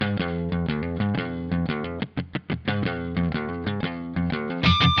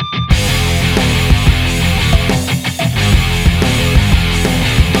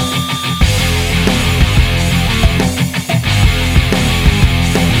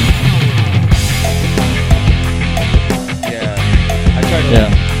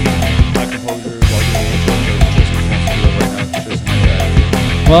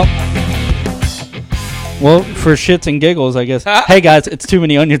Well, for shits and giggles, I guess. Hey, guys, it's Too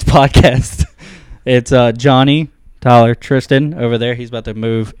Many Onions podcast. It's Johnny, Tyler, Trystin over there. He's about to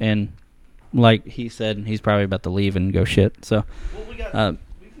move, and like he said, he's probably about to leave and go shit. So, we can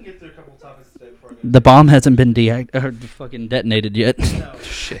get through a couple of topics today before I go. The bomb hasn't been fucking detonated yet. No.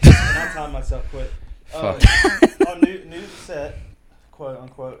 Shit. Not time myself quit. New set, quote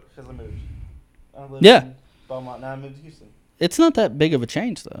unquote, because I moved. I lived in Beaumont, now I moved to Houston. It's not that big of a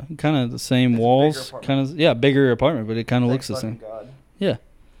change, though. Kind of the same walls. Bigger apartment, but it kind of looks the same. God. Yeah.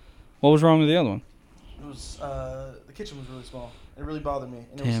 What was wrong with the other one? It was the kitchen was really small. It really bothered me,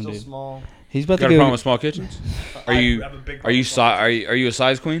 and it was still small. He's about got to a go. problem with small kitchens? Are you a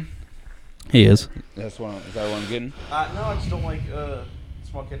size queen? He is. Is that what I'm getting? No, I just don't like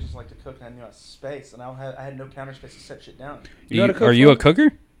small kitchens. Like to cook, and I knew I had space, and I had no counter space to set shit down. Are you a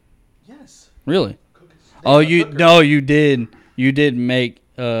cooker? Yes. Really? You did. You did make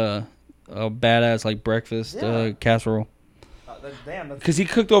a badass like breakfast casserole. Damn. Because he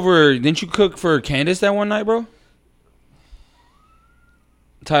cooked over. Didn't you cook for Candace that one night, bro?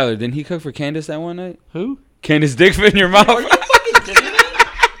 Tyler, didn't he cook for Candace that one night? Who? Candace dick fit in your mouth. Are you fucking kidding me?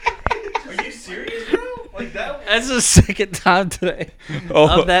 Are you serious, bro? Like that? That's the second time today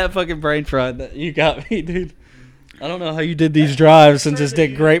of that fucking brain fried that you got me, dude. I don't know how you did these drives and just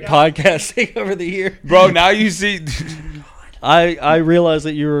did great podcasting over the year. Bro, now you see. I realized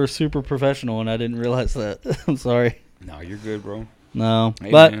that you were super professional, and I didn't realize that. I'm sorry. No, you're good, bro. No.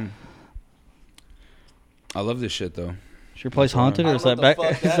 Hey, but man. I love this shit, though. Is your place haunted, or is that Becca?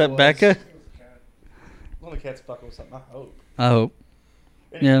 Is that was. Becca? One of the cats fucking with something, I hope. I hope.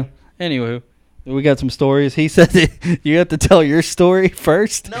 Anyway. Yeah. Anywho. We got some stories. He said that you have to tell your story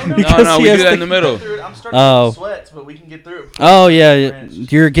first. No, we do that in the middle. I'm starting to sweat, but we can get through it. Oh, yeah.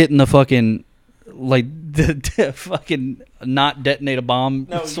 You're getting the fucking, like, the fucking not detonate a bomb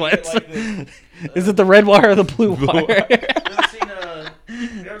sweats. Like the, is it the red wire or the blue wire?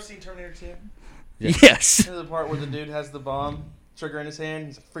 You ever seen Terminator 2? Yes. This is the part where the dude has the bomb trigger in his hand.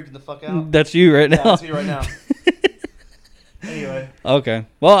 He's freaking the fuck out. That's you right now. That's me right now. Anyway. Okay.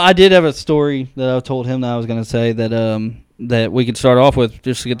 Well, I did have a story that I told him that I was going to say that we could start off with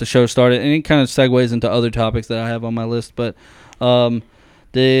just to get the show started. And it kind of segues into other topics that I have on my list. But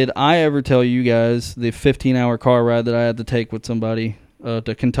did I ever tell you guys the 15-hour car ride that I had to take with somebody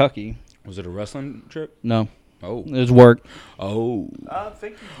to Kentucky? Was it a wrestling trip? No. Oh. It was work. Oh. I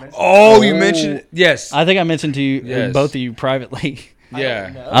think you mentioned you mentioned it. Yes. I think I mentioned to you, both of you privately.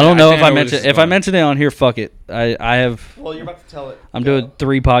 Yeah. I don't know if I mentioned it. If I mentioned it on here, fuck it. I have. Well, you're about to tell it. I'm doing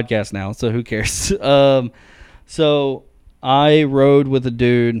 3 podcasts now, so who cares? So I rode with a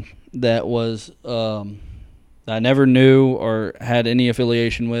dude that was that I never knew or had any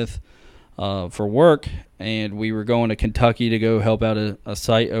affiliation with for work, and we were going to Kentucky to go help out a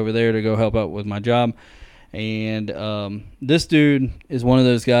site over there to go help out with my job. And this dude is one of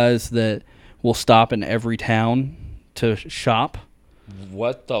those guys that will stop in every town to shop.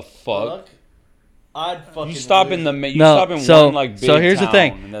 What the fuck? I'd fucking. You stop in one like big So here's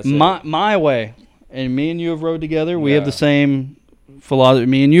town, the thing. My way, and me and you have rode together. We have the same philosophy.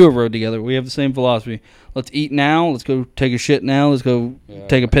 Me and you have rode together. We have the same philosophy. Let's eat now. Let's go take a shit now. Let's go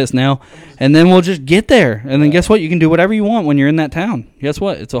take a piss now. And then we'll just get there. And then guess what? You can do whatever you want when you're in that town. Guess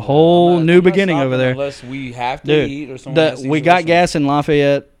what? It's a whole new beginning over there. Unless we have to eat or something. We got gas in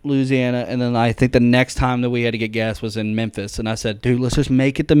Lafayette, Louisiana, and then I think the next time that we had to get gas was in Memphis. And I said, dude, let's just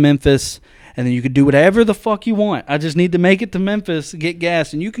make it to Memphis, and then you could do whatever the fuck you want. I just need to make it to Memphis, get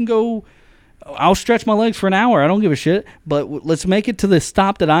gas, and you can go. I'll stretch my legs for an hour. I don't give a shit. But let's make it to the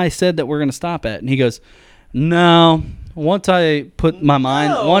stop that I said that we're going to stop at. And he goes, no. Once I put my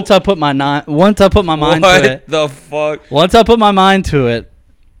mind to it. What the fuck? Once I put my mind to it,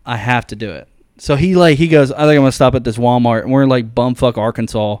 I have to do it. So he goes, I think I'm going to stop at this Walmart. And we're in like bumfuck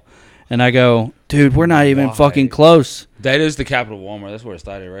Arkansas. And I go, dude, we're not even fucking close. That is the capital Walmart. That's where it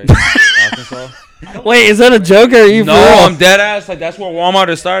started, right? Arkansas. Wait, is that a joke or are you? No, I'm dead ass. Like that's where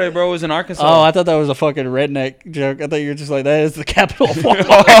Walmart started, bro. It was in Arkansas. Oh, I thought that was a fucking redneck joke. I thought you were just like, that is the capital of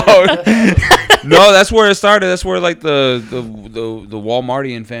Walmart. No, that's where it started. That's where like the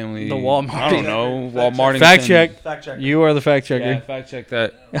Walmartian family. The Walmartian. I don't know. Walmartian. Fact check. Fact check. You are the fact checker. Yeah, fact check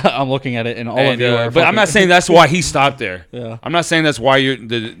that. I'm looking at it, and all of you are. But I'm not saying that's why he stopped there. Yeah. I'm not saying that's why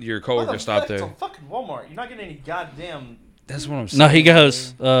your coworker stopped there. It's a fucking Walmart. You're not getting any goddamn. That's what I'm saying. No, he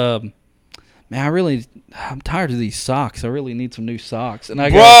goes, man, I'm tired of these socks. I really need some new socks. And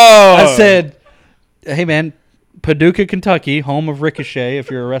I said, hey, man, Paducah, Kentucky, home of Ricochet, if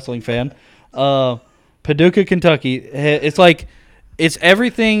you're a wrestling fan. Paducah, Kentucky. It's like, it's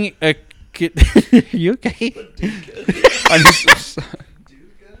everything. You okay?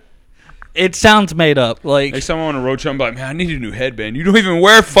 It sounds made up. Like someone on a road trip, I'm like, man, I need a new headband. You don't even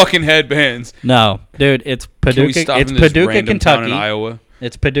wear fucking headbands. No, dude, it's Paducah. It's Paducah, Kentucky. In Iowa.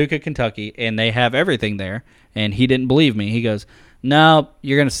 It's Paducah, Kentucky, and they have everything there. And he didn't believe me. He goes, "No,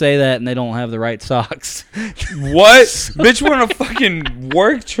 you're gonna say that, and they don't have the right socks." What? Bitch, we're on a fucking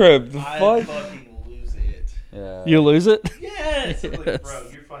work trip. The fuck? Fucking lose it. Yeah. You lose it? Yes. Like, bro,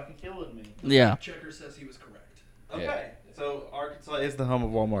 you're fucking killing me. Yeah. Checker says he was correct. Okay. Yeah. So Arkansas is the home of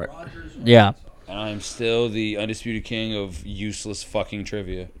Walmart. Rogers, Yeah. Arkansas. And I'm still the undisputed king of useless fucking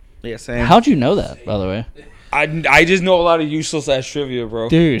trivia. Yeah, same. How'd you know that, by the way? I just know a lot of useless ass trivia, bro.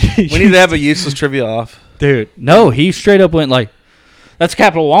 Dude. We need to have a useless trivia off. Dude. No, he straight up went like, that's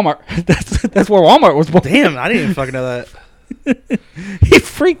Capital Walmart. That's where Walmart was born. Damn, I didn't even fucking know that. He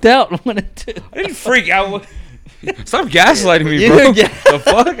freaked out when it did. I didn't freak out. Stop gaslighting me, bro. Yeah. The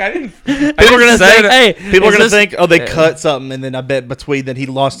fuck? I didn't. People are gonna say think, that. Hey, people are is gonna this- think, oh, they cut something, and then I bet between that he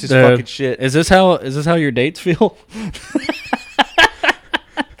lost his Dude, fucking shit. Is this how your dates feel?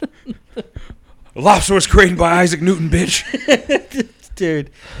 Lobster was created by Isaac Newton, bitch. Dude.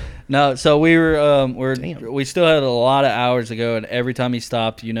 No, so we were Damn. we still had a lot of hours to go, and every time he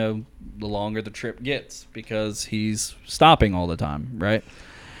stopped, you know, the longer the trip gets because he's stopping all the time, right?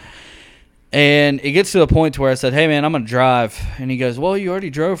 And it gets to the point to where I said, "Hey man, I'm gonna drive," and he goes, "Well, you already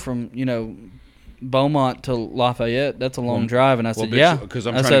drove from Beaumont to Lafayette. That's a long drive." And I said, bitch, "Yeah." 'cause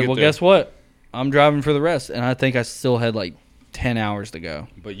I'm I trying to said, get "Well, there." guess what? I'm driving for the rest," and I think I still had like 10 hours to go.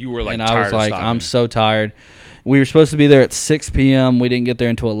 But you were like, And tired I was like, of stopping. I'm so tired. We were supposed to be there at 6 p.m. We didn't get there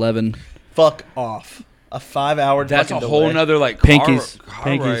until 11. Fuck off. A 5-hour. That's a fucking whole delay. nother like Pinkies. car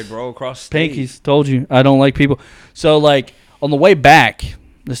Pinkies. ride, bro, across state. Pinkies, told you. I don't like people. So, like, on the way back,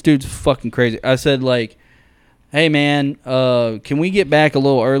 this dude's fucking crazy. I said, like, hey, man, can we get back a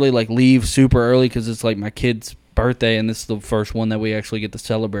little early, like leave super early because it's, like, my kid's birthday, and this is the first one that we actually get to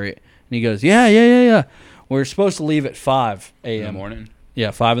celebrate. And he goes, yeah. We're supposed to leave at 5 a.m. In the morning.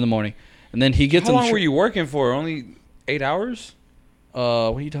 Yeah, 5 in the morning. And then he gets How in the long were you working for? Only 8 hours? What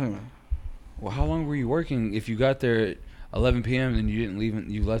are you talking about? Well, how long were you working if you got there at 11 p.m. and you didn't leave?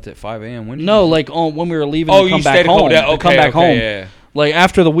 You left at 5 a.m. When did No, you... like when we were leaving Oh, to come you back stayed home. home. To come back home. Yeah. Like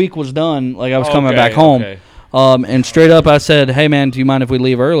after the week was done, like I was coming Okay, back home. okay. And straight up I said, "Hey man, do you mind if we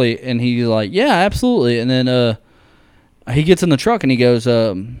leave early?" And he's like, "Yeah, absolutely." And then he gets in the truck and he goes,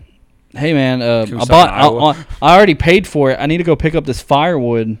 "Hey man, Can we I stop in Iowa?" I already paid for it. I need to go pick up this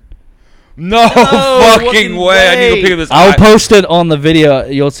firewood." No fucking way. I need to go pick up this. I'll post it on the video.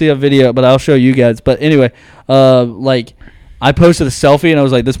 You'll see a video, but I'll show you guys. But anyway, like I posted a selfie and I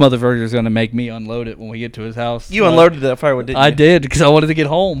was like, "This motherfucker is gonna make me unload it when we get to his house." You Like, unloaded that firewood, didn't you? I did because I wanted to get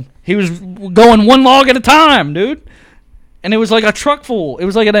home. He was going one log at a time, dude, and it was like a truck full. It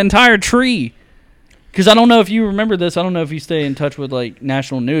was like an entire tree. Because I don't know if you remember this. I don't know if you stay in touch with like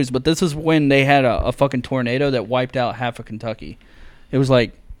national news, but this is when they had a fucking tornado that wiped out half of Kentucky. It was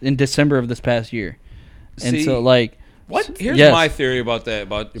like in December of this past year, and See, so like What? Here's yes. my theory about that.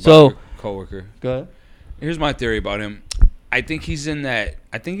 About So- your coworker. Go ahead. Here's my theory about him. I think he's at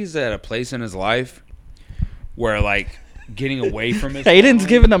a place in his life where like getting away from his Hayden's family,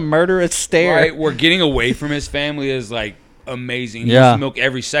 giving a murderous stare. right, where getting away from his family is like amazing. He Yeah. wants to milk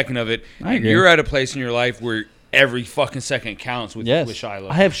every second of it. I And agree. you're at a place in your life where every fucking second counts with Yes. Shiloh.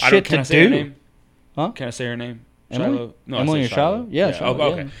 I have don't- shit can to I say her do. name? Huh? Can I say her name? Emily? Shiloh? No, I Emily said and Shiloh? Yeah, Shiloh,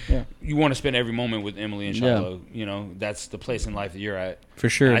 Oh, okay. yeah. You want to spend every moment with Emily and Yeah. Shiloh. You know, that's the place in life that you're at. For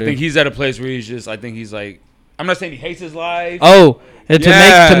sure. And I dude. think he's at a place where he's just. I think he's like. I'm not saying he hates his life. Oh, and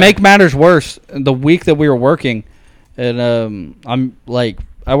Yeah. to make matters worse, the week that we were working, and I'm like,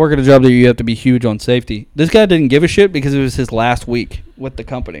 I work at a job that you have to be huge on safety. This guy didn't give a shit because it was his last week with the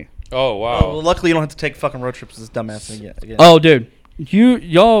company. Oh wow. Oh, well, luckily you don't have to take fucking road trips with this dumbass again. Oh, dude,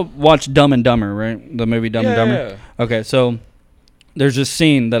 y'all watch Dumb and Dumber, right? The movie Dumb and Dumber. Yeah. Okay, so there's this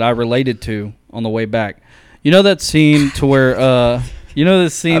scene that I related to on the way back. You know that scene to where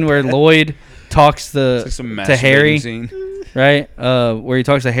this scene where Lloyd talks It's like some to Harry, masturbating scene. right? Where he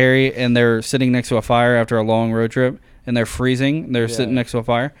talks to Harry and they're sitting next to a fire after a long road trip and they're freezing. They're sitting next to a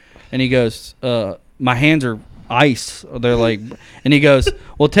fire, and he goes, "My hands are ice." They're like, and he goes,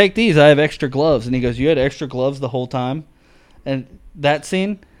 "Well, take these. I have extra gloves." And he goes, "You had extra gloves the whole time?" And that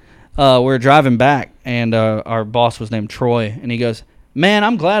scene, we're driving back, and our boss was named Troy, and he goes, "Man,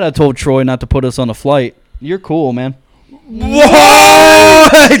 I'm glad I told Troy not to put us on a flight. You're cool, man."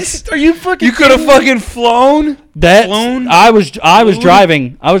 What? Are you fucking? You could have fucking flown. That Flown? I was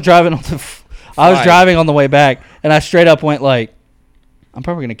driving. I was driving on the. I was Fine. driving on the way back, and I straight up went like, "I'm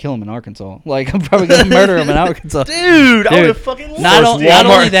probably gonna kill him in Arkansas. Like, I'm probably gonna murder him in Arkansas." Dude, I would have fucking Not, lost not it.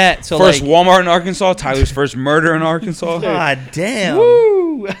 only that. So First like, Walmart in Arkansas. Tyler's first murder in Arkansas. God damn. woo.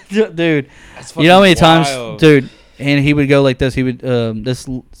 Woo! Dude, That's you know how many fucking times, wild. dude, and he would go like this. He would, this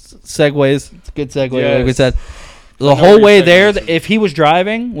segues, it's a good segue, like we Yes. said. The I know whole where way you're there, segueing to. if he was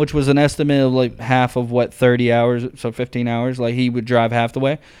driving, which was an estimate of like half of 30 hours, so 15 hours, like he would drive half the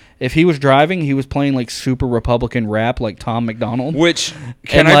way. If he was driving, he was playing like super Republican rap like Tom McDonald. Which,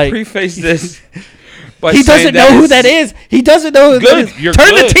 can And, I like, preface this? By He saying doesn't know who is that is. He doesn't know who that Good. is. You're Turn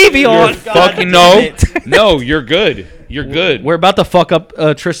good. the TV You're on. fucking no. You're good. You're good. We're about to fuck up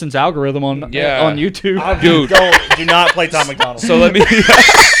Tristan's algorithm on Yeah. on YouTube. Dude. Do not play Tom McDonald. So let me.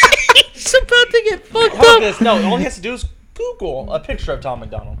 He's about to get fucked Fuck up. this. No, all he has to do is Google a picture of Tom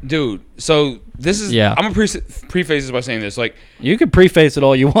McDonald. Dude, so this is. Yeah. I'm gonna preface this by saying this. Like, You can preface it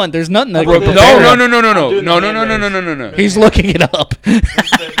all you want. There's nothing that Bro, can no, prepare no, him. no, no, no, no, I'm doing no, the no, no, hand no, no, raise. no, no, no. He's looking it up. This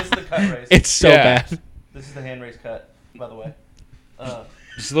is the cut raise. It's so Yeah. bad. This is the hand raise cut, by the way.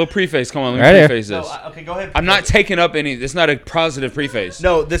 Just a little preface. Come on, let Right me here. preface No, this. okay, go ahead. I'm not taking up any. It's not a positive preface.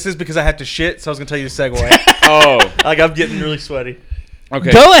 No, this is because I have to shit, so I was gonna tell you to segue. Oh, Like I'm getting really sweaty.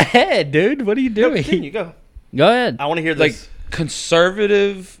 okay. Go ahead, dude. What are you No, doing? continue, go. Go ahead. I want to hear Like, this.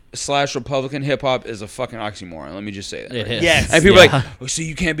 conservative / Republican hip hop is a fucking oxymoron. Let me just say that. It is. Yes. And people are Yeah. like, oh, so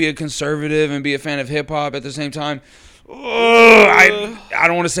you can't be a conservative and be a fan of hip hop at the same time. I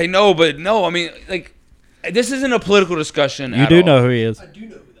don't want to say no, but no. I mean, like, this isn't a political discussion. You at do all. know who he is. I do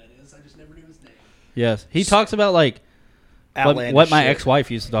know who that is. I just never knew his name. Yes. He talks about like Outlandish what my shit.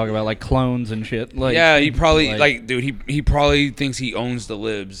 ex-wife used to talk about, like clones and shit. Like, Yeah, he probably like, dude. He probably thinks he owns the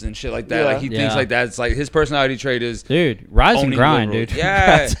libs and shit like that. Yeah. Like he thinks Yeah. like that. It's like his personality trait is dude, rise and owning grind, liberals. dude.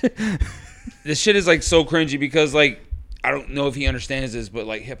 Yeah. This shit is like so cringy because like I don't know if he understands this, but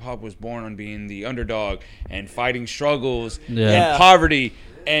like hip hop was born on being the underdog and fighting struggles Yeah. and poverty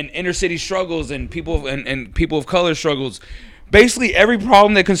and inner city struggles and people and people of color struggles. Basically, every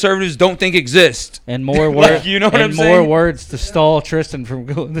problem that conservatives don't think exists. And more Like, words. you know what and I'm more saying? words to stall Tristan from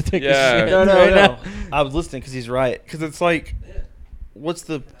going to take Yeah. a shit. No, right now. I was listening because he's right. Because it's like, what's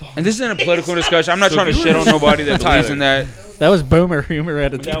the? And this isn't a political discussion. I'm not trying to shit on nobody that believes in that. That was boomer humor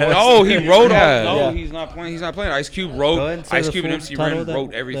at its best. No, he wrote Yeah. No, Yeah. he's not playing. He's not playing. Ice Cube Go ahead wrote. and say Ice the Cube and full MC title Ren of that-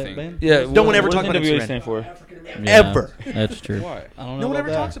 wrote that everything. band? Yeah. No one ever what talks does about NWA MC stand for? African American. Yeah, Ever. That's true. What? I don't know No one about ever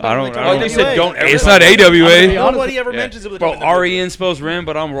that. talks about I it. don't. They talk Like about they said, NWA. don't. Everybody- It's not I'm gonna be AWA. honest. Nobody ever Yeah. mentions it. With Bro, NWA. REN spells Ren,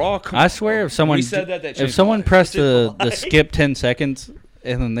 but I'm raw. Come I swear, if someone We said that if changed someone my life. pressed It the did skip 10 seconds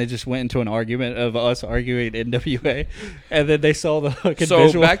and then they just went into an argument of us arguing NWA, and then they saw the fucking So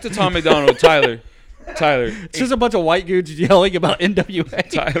visual. back to Tom McDonald, Tyler. It's just a bunch of white dudes yelling about NWA.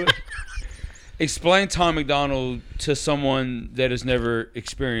 Tyler. Explain Tom McDonald to someone that has never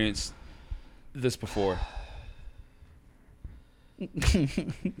experienced this before.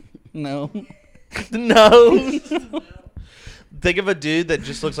 No. No. Think of a dude that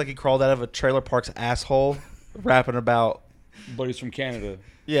just looks like he crawled out of a trailer park's asshole, rapping about. But he's from Canada.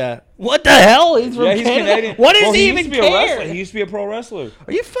 Yeah. What the hell? He's from Yeah, he's Canada? Canadian. What does Bro, he used even to be a care? wrestler. He used to be a pro wrestler.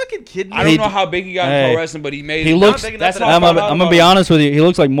 Are you fucking kidding me? I don't He- know how big he got in Hey. pro wrestling, but he made He it. looks. big enough That's that how I I'm found gonna out I'm gonna about be him. honest with you. He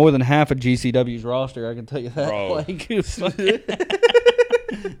looks like more than half of GCW's roster. I can tell you that. Bro. Like, He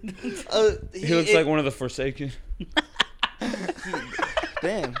looks like one of the Forsaken.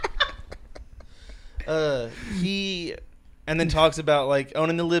 Damn. He and then talks about like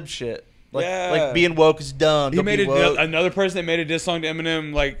owning the lib shit. Like, Yeah. like being woke is dumb. He Don't made be woke. another person that made a diss song to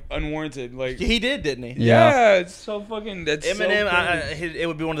Eminem like unwarranted. Like He did, didn't he? Yeah. it's so fucking. That's Eminem, So cringe. it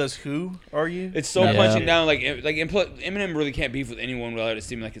would be one of those. Who are you? It's so Yeah. punching down. Like Eminem really can't beef with anyone without it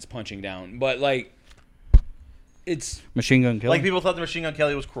seeming like it's punching down. But like, it's Machine Gun Kelly. Like people thought the Machine Gun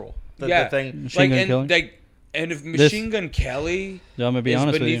Kelly was cruel. The yeah, thing. Machine like Gun and Kelly? like. And if Machine Gun Kelly I'm gonna be is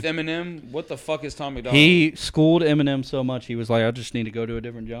honest with you. beneath Eminem, what the fuck is Tom McDonald? He schooled Eminem so much he was like, I just need to go to a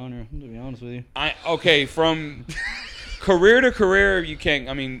different genre. To be honest with you. Okay, from career to career, you can't.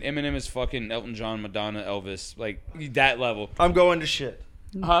 I mean, Eminem is fucking Elton John, Madonna, Elvis, like that level, I'm going to shit.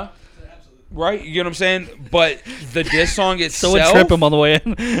 huh? Right? You get what I'm saying? But the diss song itself. Someone trip him on the way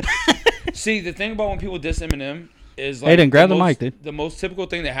in. See, the thing about when people diss Eminem is like Hayden, grab the most, mic, dude. The most typical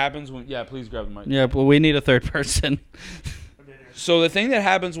thing that happens when please grab the mic. Yeah, but we need a third person. So the thing that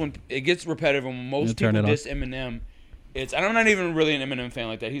happens when it gets repetitive and when most turn people it on. diss Eminem, it's and I'm not even really an Eminem fan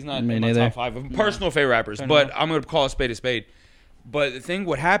like that. He's not Me in my neither. top 5 of personal favorite rappers, Turn it but on. I'm gonna call a spade a spade. But the thing,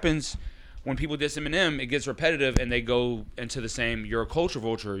 what happens when people diss Eminem, it gets repetitive and they go into the same "you're a culture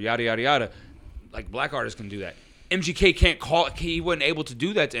vulture," yada yada yada. Like black artists can do that. MGK can't call. He wasn't able to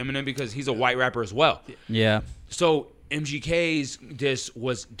do that to Eminem because he's a white rapper as well. Yeah. So MGK's diss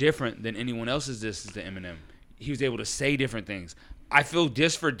was different than anyone else's diss to Eminem. He was able to say different things. I feel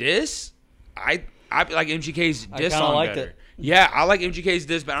diss for diss. I like MGK's diss kinda song liked better. it. Yeah, I like MGK's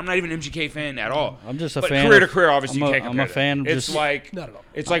diss, but I'm not even an MGK fan at all. I'm just a but fan. Career of, to career, obviously, I'm you a, can't compare I'm a fan. Of it's just, like Not at all.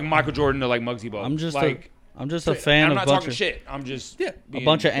 It's like Michael Jordan to like Muggsy Bogues. I'm just a fan I'm of not bunch talking of shit. I'm just Yeah. a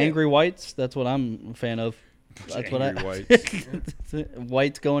bunch of angry whites. That's what I'm a fan of. That's what whites.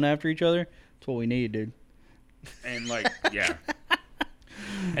 Whites going after each other. That's what we need, dude. And like, yeah.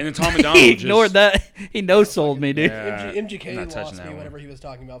 And then Tom McDonald He just ignored that. He no sold me, dude. Yeah. MGK I'm not touching lost that me one. whenever he was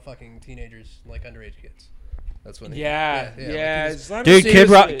talking about fucking teenagers, like underage kids. That's when. Yeah. Like It's not Dude,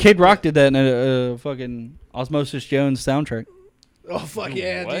 seriously- Kid Rock did that in a fucking Osmosis Jones soundtrack. oh fuck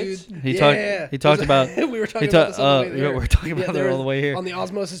yeah, What? dude. He yeah. talked. He talked about. we were talking He about this on the way we there. were talking about that there all the way here. on the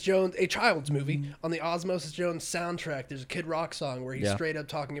Osmosis Jones, a child's movie. On the Osmosis Jones soundtrack, there's a Kid Rock song where he's Yeah. straight up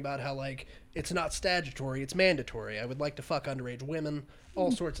talking about how like it's not statutory, it's mandatory. I would like to fuck underage women,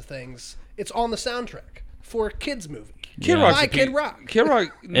 all sorts of things. It's on the soundtrack for a kids movie. Kid Yeah. Rock's By a Kid Rock. Kid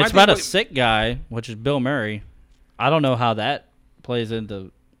Rock. It's about a sick guy, which is Bill Murray. I don't know how that plays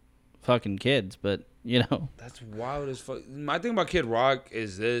into fucking kids, but you know. That's wild as fuck. My thing about Kid Rock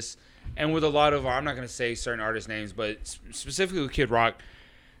is this, and with a lot of, I'm not gonna say certain artist names, but specifically with Kid Rock,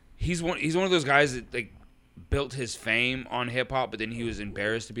 he's one of those guys that like built his fame on hip hop, but then he was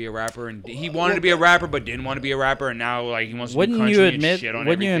embarrassed to be a rapper, and he wanted to be a rapper, but didn't want to be a rapper, and now like he wants to be country and shit on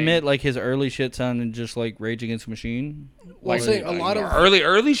Wouldn't you everything. admit like his early shit sounded just like Rage Against the Machine? Well, I'm saying a lot of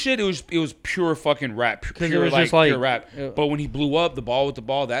early shit, it was pure fucking rap, it pure was like just like- pure rap. But when he blew up, the ball with the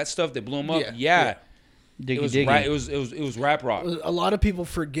ball, that stuff that blew him up, Yeah. Diggy it was diggy. it was rap rock. a lot of people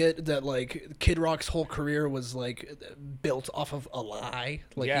forget that like Kid Rock's whole career was like built off of a lie.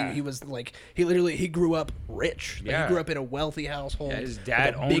 Like Yeah. he was like he grew up rich. Like, Yeah. he grew up in a wealthy household. Yeah, his with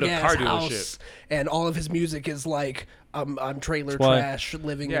dad owned a big-ass car house, dealership. and all of his music is like I'm trailer That's why- trash,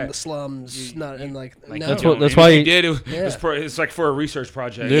 living Yeah. in the slums. Not and like no. That's what- that's why he he- did. Yeah. It's like for a research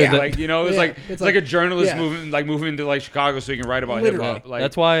project. Dude, Yeah, that- like it's Yeah. like It's like like- a journalist yeah. moving to like Chicago so he can write about hip Literally. hop. Like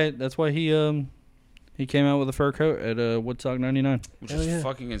That's why he came out with a fur coat at Woodstock 99. which Hell is yeah.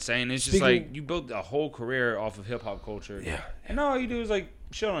 fucking insane. It's just Speaking- like you built a whole career off of hip hop culture. Yeah. And all you do is like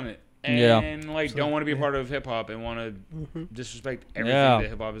shit on it. And Yeah. like don't want to be a part of hip hop and want to disrespect everything Yeah. that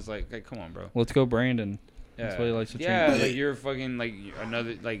hip hop is like come on, bro. Let's go, Brandon. Yeah. That's what he likes to Yeah, change. like you're fucking like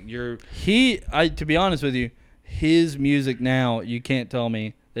another like you're To be honest with you, his music now, you can't tell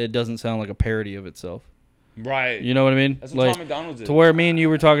me that it doesn't sound like a parody of itself. right. You know what I mean? That's what Like, Tom McDonald did. to where me and you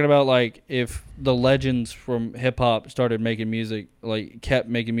were talking about, like, if the legends from hip hop started making music, like, kept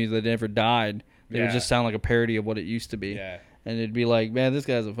making music that never died, they would Yeah. just sound like a parody of what it used to be. Yeah. And it'd be like, man, this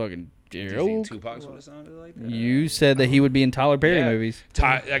guy's a fucking Do you joke. think Tupac's would have sounded like that? You said that he would be in Tyler Perry Yeah. movies.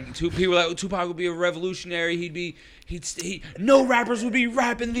 Like two people like Tupac would be a revolutionary. No rappers would be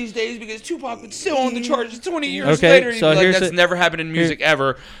rapping these days because Tupac would still on the charts 20 years Okay, later. He'd so be like, here's that's the- never happened in music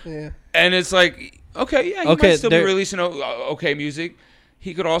ever. Yeah. And it's like, okay, yeah, he Okay, might still be there- releasing okay music.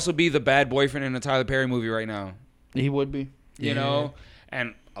 He could also be the bad boyfriend in a Tyler Perry movie right now. He would be. You know,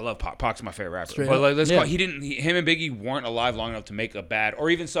 and I love Pac. Pac's my favorite rapper. Straight But up. like, let's Yeah. call him and Biggie weren't alive long enough to make a bad or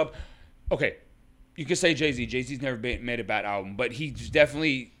even sub. Okay, you could say Jay-Z. Jay-Z's never made a bad album, but he's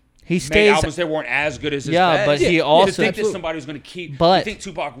definitely He made stays. albums that weren't as good as his Yeah, best. but he To also- think that somebody was going to keep. But- you think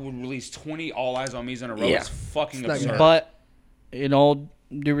Tupac would release 20 All Eyes on Me's in a row? Yeah. It's fucking It's not absurd. gonna But in all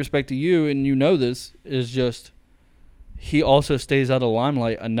due respect to you, and you know this, is just he also stays out of the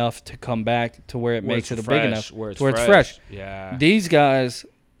limelight enough to come back to where it Where makes it it's a big fresh, enough where to where it's fresh. Yeah. These guys,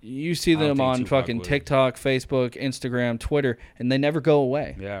 you see I don't them think on Tupac fucking would. TikTok, Facebook, Instagram, Twitter, and they never go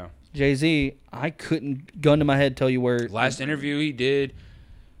away. Yeah. Jay-Z, I couldn't gun to my head tell you where. Last interview he did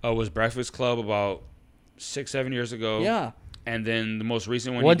was Breakfast Club about 6-7 years ago. Yeah. And then the most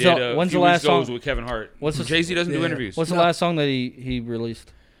recent one When's he did the- a when's few the weeks last ago was song? with Kevin Hart. What's the- Jay-Z doesn't do Yeah. interviews. What's the No. last song that he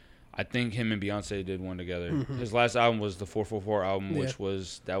released? I think him and Beyonce did one together. His last album was the 444 album, Yeah. which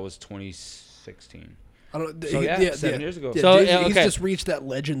was 2016. I don't. So, yeah, 7 years ago. Yeah, So, Jay-Z, yeah, he's okay. just reached that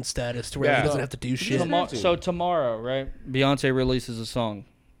legend status to where Yeah. he doesn't have to do shit. Tomorrow- to. So tomorrow, right? Beyonce releases a song.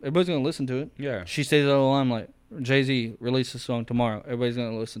 Everybody's gonna listen to it. Yeah. She stays out of the limelight. Jay-Z releases a song tomorrow. Everybody's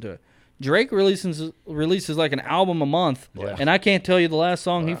gonna listen to it. Drake releases like an album a month, Yeah. and I can't tell you the last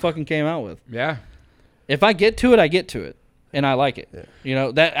song he fucking came out with. Yeah. If I get to it, I get to it, and I like it. You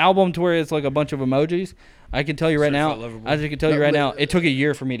know that album to where it's like a bunch of emojis. I can tell you right now. Certified Lover Boy. I can tell you right now. It took a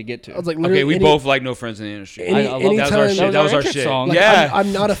year for me to get to. I was like, Okay, literally we any- both like No Friends in the Industry. Any- I love that was our anytime- shit. That was our entrance shit. song. Like, Yeah.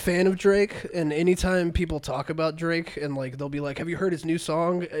 I'm not a fan of Drake, and anytime people talk about Drake and like they'll be like, "Have you heard his new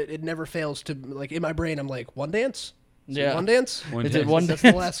song?" It never fails to like in my brain. I'm like, "One Dance." Is it Yeah. One Dance. One Is Dance. it One That's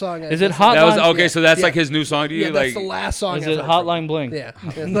Dance? the last song. Is it that's Hot That was Hotline? okay. So that's Yeah. like his new song to you. Yeah, that's like the last song. Is I've it heard from him. Hotline Bling? Yeah,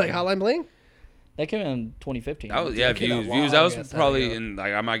 like Hotline Bling. That came out in 2015. That was, That came out views. long That was ass time probably, ago. and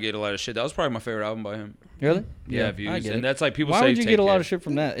like I might get a lot of shit. That was probably my favorite album by him. Really? Yeah, I views, get and it. that's like people Why say. would you Take get a lot care. of shit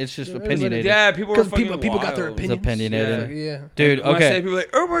from that? It's just Yeah, opinionated. Yeah, people were Because fucking people got their wild. opinions. opinionated. Yeah. Dude, When I say okay. people are like,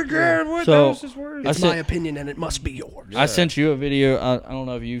 oh my god, what So, the hell is this word? It's I my said- opinion, and it must be yours. Yeah. I sent you a video. I don't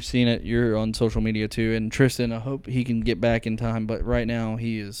know if you've seen it. You're on social media too. And Trystin, I hope he can get back in time. But right now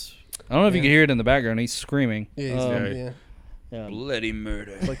he is. I don't know if you Yeah. can hear it in the background. He's screaming. Yeah, he's very- yeah. Yeah. Bloody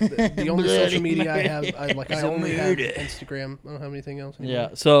murder. Like the only Bloody social media I have, I It's a only have murder. Instagram. I don't have anything else. Yeah.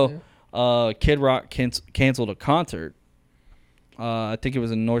 anymore. So, Kid Rock canceled a concert. I think it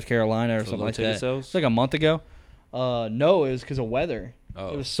was in North Carolina or For something low like ticket that. sales? It's like a month ago. No, it was because of weather. Oh.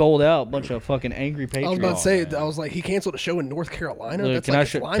 It was sold out. Bunch of fucking angry I was patriots. about to say, man. I was like, he canceled a show in North Carolina. Look, That's can like I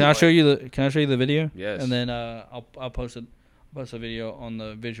its can I limelight. show you the Can I show you the video? Yes. And then I'll post it. Post a video on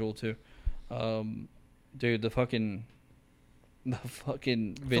the visual too. Dude, the fucking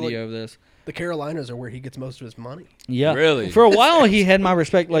video of this. The Carolinas are where he gets most of his money. Yeah, Really? For a while, he had my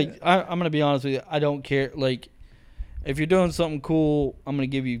respect. Like I'm gonna be honest with you, I don't care. Like if you're doing something cool, I'm gonna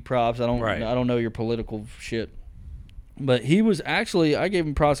give you props. I don't know your political shit. But he was actually, I gave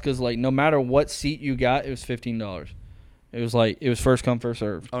him props because like no matter what seat you got, it was $15. It was first come first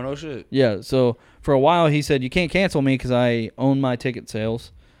serve. Oh no shit. Yeah, so for a while he said, you can't cancel me because I own my ticket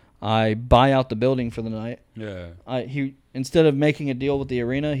sales. I buy out the building for the night. Yeah. He instead of making a deal with the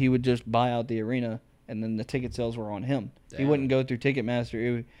arena, he would just buy out the arena, and then the ticket sales were on him. He Damn. wouldn't go through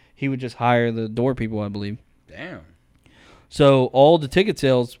Ticketmaster. He would just hire the door people, I believe. Damn. So all the ticket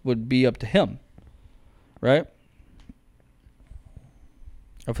sales would be up to him, right?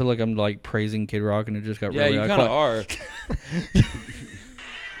 I feel like I'm like praising Kid Rock, and it just got Yeah, really you out kind of quiet. are.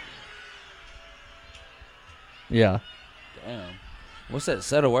 Yeah. Damn. What's that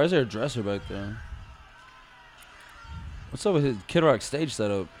setup? Why is there a dresser back there? What's up with his Kid Rock stage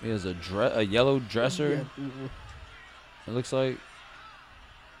setup? He has a yellow dresser. It looks like.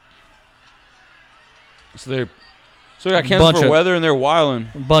 So we got canceled Bunch for of- weather and they're wilding.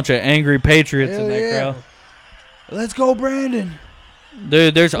 A bunch of angry patriots in Hell that yeah. crowd. Let's go, Brandon.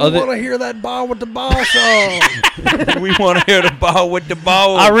 Dude, there's I want other. to hear that ball with the ball song. We want to hear the ball with the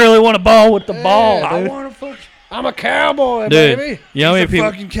ball. I really want to ball with the Yeah, ball, I dude. want to fuck. I'm a cowboy, Dude, baby. you know how many He's a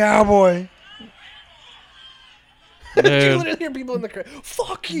people? fucking cowboy. You Dude, literally hear people in the crowd.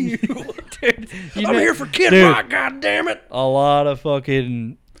 Fuck you. dude, you I'm know- here for Kid dude, Rock, God damn it. A lot of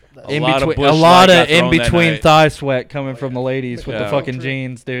fucking. A lot of a Busch lot Light of got in thrown that between night. thigh sweat coming from the ladies with the Yeah. fucking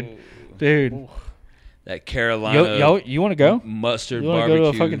jeans, dude. Dude, That Carolina you want to go? mustard You want to barbecue.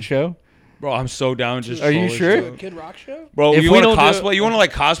 go to a fucking show? Bro, I'm so down. Just Are you trolling sure? stuff. Kid Rock show? Bro, If you we want to don't do it- cosplay? You want to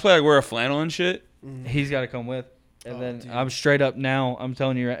like cosplay, like wear a flannel and shit? He's got to come with. And Oh, then dude. I'm straight up now. I'm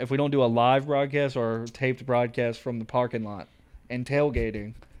telling you, if we don't do a live broadcast or taped broadcast from the parking lot and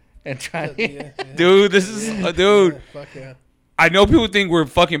tailgating and trying, Dude, this is dude. Fuck yeah. I know people think we're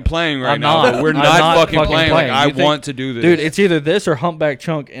fucking playing right I'm now, not. but we're I'm not, not fucking fucking playing. playing. Like I You think- want to do this, dude, it's either this or Humpback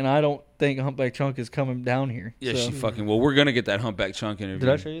Chunk, and I don't think Humpback Chunk is coming down here. yeah, so. she fucking. Well, we're gonna get that Humpback Chunk interview. Did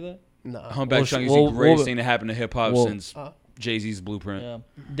I show you that? No. Humpback We'll- Chunk is we'll- the greatest we'll- thing to happen to hip hop we'll- since Jay-Z's Blueprint. Yeah.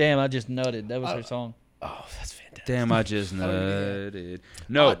 Damn, I just nutted. That was her song. Oh, that's fantastic. Damn, I just nutted.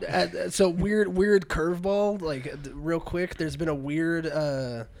 No, So weird curveball. Like real quick, there's been a weird.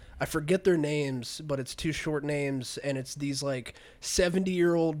 I forget their names, but it's two short names, and it's these like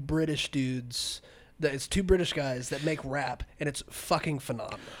 70-year-old British dudes. It's two British guys that make rap, and it's fucking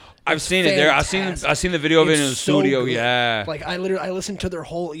phenomenal. I've It's seen it there. fantastic. I've seen the video of it in the It's so studio. good. Yeah. Like I listened to their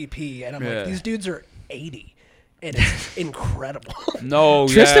whole EP, and I'm Yeah. like, these dudes are 80, and it's incredible. No,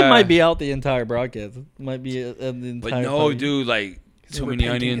 Tristan yeah. might be out the entire broadcast. Might be the entire. But no, fucking- dude, like He's Too Many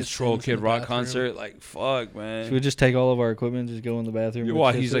repenting Onions, his Troll sins in Kid the Rock bathroom. concert. Like, fuck, man. Should we just take all of our equipment and just go in the bathroom? with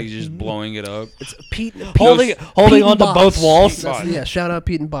While shit he's there? like just blowing it up. It's Pete. holding Pete holding and onto Boss. both walls. That's- yeah, shout out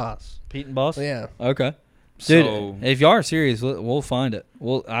Pete and Boss. Pete and Boss. Yeah. Okay. Dude, So- if y'all are serious, we'll find it.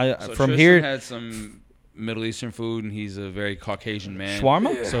 Well, So from Tristan here, had some Middle Eastern food, and he's a very Caucasian man.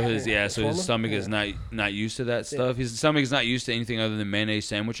 shawarma. So his so his Shawarma? stomach is not used to that stuff. His stomach is not used to anything other than mayonnaise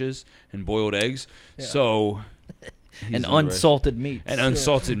sandwiches and boiled eggs. Yeah. So he's And in the rest- unsalted meat. and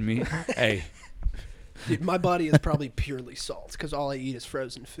unsalted meat. Hey, Dude, my body is probably purely salt because all I eat is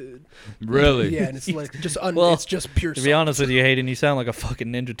frozen food. really? Yeah, and it's like just Well, it's just pure. To be honest with you, Hayden, you sound like a fucking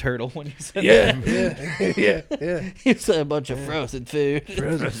Ninja Turtle when you said yeah, yeah, yeah. you said a bunch of frozen food.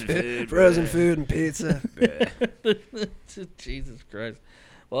 Frozen food and pizza. Jesus Christ.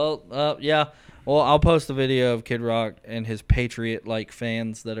 Well, yeah. Well, I'll post a video of Kid Rock and his patriot-like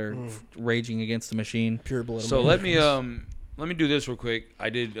fans that are raging against the machine. Pure blood. So let me do this real quick. I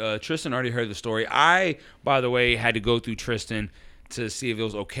did. Tristan already heard the story. I, by the way, had to go through Tristan to see if it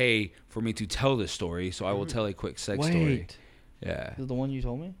was okay for me to tell this story. So I will tell a quick sex story. Yeah. Is it the one you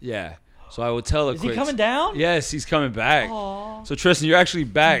told me? Yeah. So I will tell a quick. Is he coming down? Yes, he's coming back. Aww. So Trystin, you're actually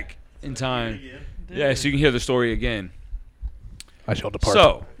back in time. Yeah, so you can hear the story again. I shall depart.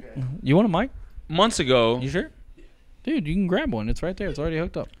 So, You want a mic? months ago. You sure? Dude, you can grab one. It's right there. It's already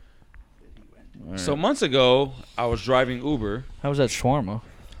hooked up. So months ago, I was driving Uber. How was that shawarma?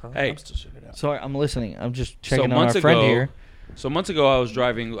 Hey. I'm still sugared out. Sorry, I'm listening. I'm just So checking on our months friend ago, here. So months ago, I was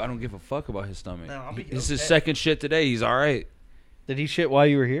driving. I don't give a fuck about his stomach. No, I'll be This is okay. second shit today. He's all right. Did he shit while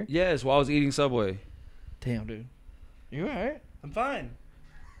you were here? Yes, while I was eating Subway. Damn, dude. You all right? I'm fine.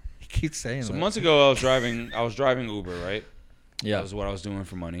 He keeps saying So that. months ago, I was driving Uber, right? Yeah. That was what I was doing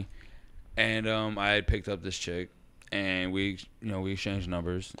for money. And I had picked up this chick, and we exchanged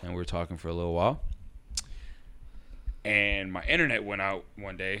numbers, and we were talking for a little while. And my internet went out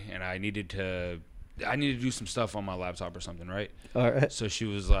one day, and I needed to do some stuff on my laptop or something, right? All right. So she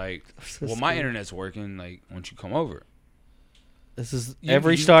was like, So "Well, my sweet. internet's working. Like, why don't you come over?" This is You-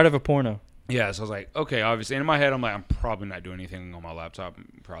 every you- start of a porno. Yeah, so I was like, okay, obviously. And in my head, I'm like, I'm probably not doing anything on my laptop.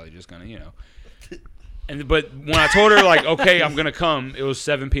 I'm probably just gonna, But when I told her like, okay, I'm gonna come, it was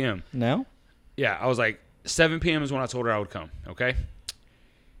 7 p.m. Now? Yeah, I was like, 7 p.m. is when I told her I would come. Okay.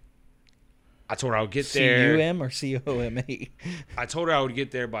 I told her I would get there. C-U-M or C-O-M-E? I told her I would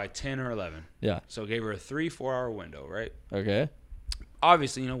get there by 10 or 11. Yeah. So I gave her a 3-4 hour window, right? Okay.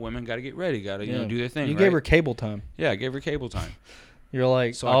 Obviously, women got to get ready, got to do their thing. You right? gave her cable time. Yeah, I gave her cable time. You're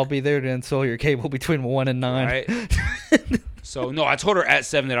like, So I'll be there to install your cable between 1 and 9. Right. So no, I told her at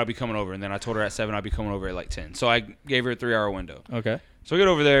 7 that I'll be coming over, and then I told her at 7 I'll be coming over at like 10. So I gave her a 3 hour window. Okay. So we get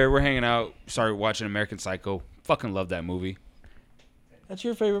over there, we're hanging out, started watching American Psycho. Fucking love that movie. That's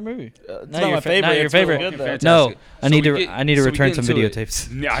your favorite movie. It's not my favorite. Not your It's really favorite. good, though. Fantastic. No, I So need we to. get- I need to so we return get some into it.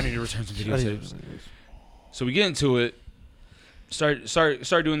 videotapes. Yeah, I need to return some videotapes. So we get into it, start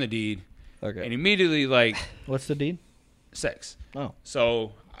doing the deed, and Okay. immediately like What's the deed? sex. Oh.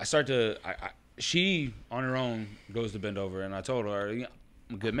 So I start to, she on her own goes to bend over, and I told her, "Yeah,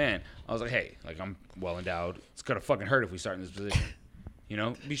 I'm a good man." I was like, "Hey, like I'm well endowed. It's gonna fucking hurt if we start in this position.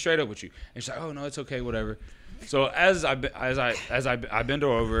 Be straight up with you." And she's like, "Oh no, it's okay, whatever." So as I bend her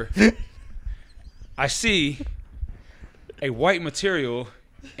over, I see a white material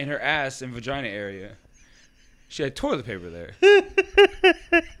in her ass and vagina area. She had toilet paper there.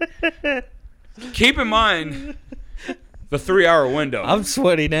 Keep in mind the 3 hour window. I'm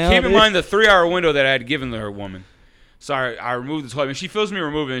sweaty now. Keep in dude. mind the 3 hour window that I had given her woman. Sorry, I removed the toilet. And she feels me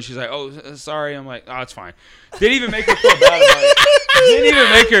removing it. And she's like, "Oh, sorry." I'm like, "Oh, it's fine." Didn't even make her feel bad about it.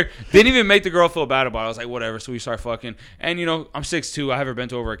 Didn't even make the girl feel bad about it. I was like, whatever. So we start fucking. And, I'm 6'2". I have her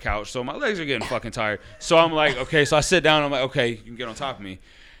bent over a couch. So my legs are getting fucking tired. So I'm like, okay. So I sit down. I'm like, okay, you can get on top of me.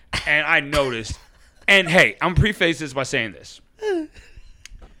 And I noticed. And, hey, I'm preface this by saying this.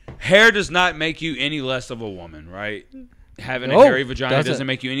 Hair does not make you any less of a woman, right? Having a No, hairy vagina doesn't. doesn't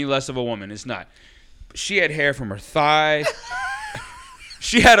make you any less of a woman. It's not. She had hair from her thigh.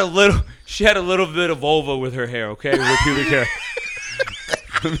 She had a little bit of vulva with her hair, okay, with pubic hair.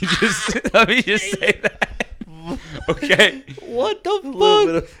 let me just say that, okay. What the A little fuck?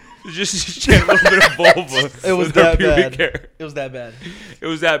 bit of- She had a little bit of vulva. It was with her that pubic bad. hair. It was that bad. It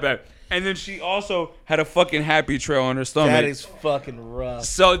was that bad. And then she also had a fucking happy trail on her stomach. That is fucking rough.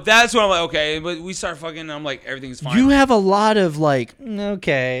 So that's when I'm like, okay, but we start fucking, and I'm like, everything's fine. You have a lot of like,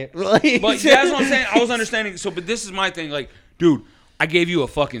 okay. But yeah, that's what I'm saying. I was understanding. So, but this is my thing. Like, dude, I gave you a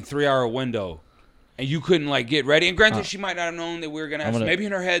fucking 3 hour window, and you couldn't like get ready. And granted, she might not have known that we were gonna have. Maybe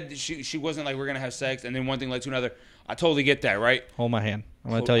in her head, she wasn't like we're gonna have sex, and then one thing led to another. I totally get that, right? Hold my hand.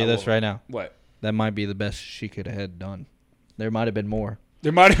 I'm gonna Hold- tell you I this will. right now. What? That might be the best she could have had done. There might have been more.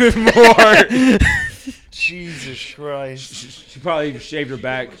 There might have been more. Jesus Christ. She probably shaved her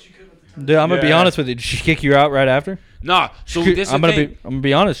back. Dude, I'm gonna be Yeah. honest with you. Did she kick you out right after? Nah. So this is I'm the gonna thing. be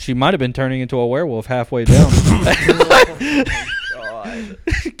be honest. She might have been turning into a werewolf halfway down. God.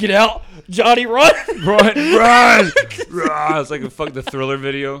 Get out, Johnny! Run! Run! It's like the Thriller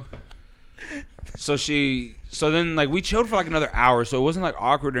video. So then like we chilled for like another hour, so it wasn't like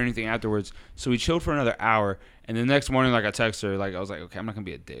awkward or anything afterwards. So we chilled for another hour, and the next morning like I texted her, like I was like, okay, I'm not gonna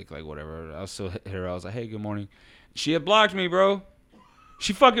be a dick, like whatever. I'll still hit her. I was like, hey, good morning. She had blocked me, bro.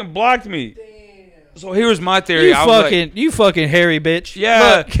 She fucking blocked me. Damn. So here was my theory. You I was fucking, like, you fucking hairy bitch.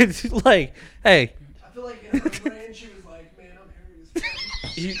 Yeah. Look, it's like, hey, I feel like in her brain she was like, man, I'm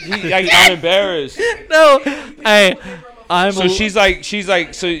hairy as fuck. like, I'm embarrassed. no, hey, I'm. So she's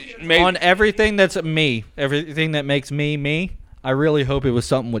like, so maybe on everything that's me, everything that makes me. I really hope it was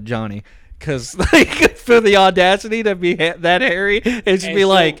something with Johnny, because like for the audacity to be that hairy, and just And be so-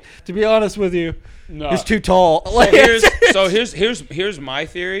 like, to be honest with you, No. He's too tall. Here's my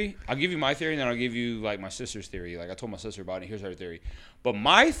theory. I'll give you my theory, and then I'll give you like my sister's theory. Like I told my sister about it. Here's her theory. But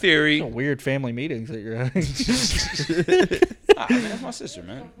my theory. Some weird family meetings that you're having. Man, that's my sister,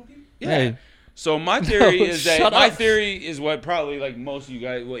 man. Yeah. Hey. So my theory No, is that shut my up. theory is what probably like most of you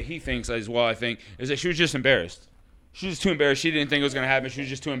guys, what he thinks as well. I think is that she was just embarrassed. She was too embarrassed. She didn't think it was gonna happen. She was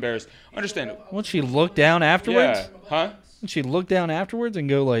just too embarrassed. Understandable. Won't she look down afterwards? Yeah. Huh? Won't she look down afterwards and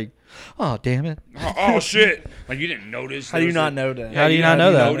go like, "Oh, damn it." Oh shit! Like you didn't notice. How do you not know that? How do you not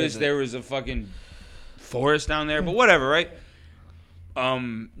know that? Notice there was a fucking forest down there, but whatever, right?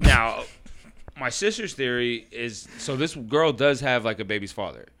 Now, my sister's theory is so this girl does have like a baby's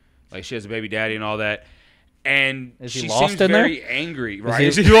father, like she has a baby daddy and all that, and Is he she lost seems in there? very angry, right?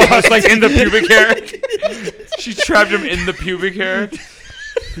 he- She lost like in the pubic hair. She trapped him in the pubic hair.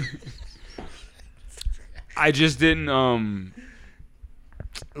 I just didn't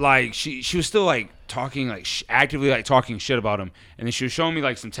like she was still like talking like actively like talking shit about him, and then she was showing me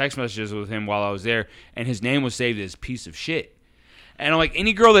like some text messages with him while I was there, and his name was saved as piece of shit. And I'm like,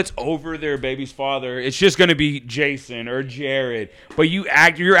 any girl that's over their baby's father, it's just gonna be Jason or Jared. But you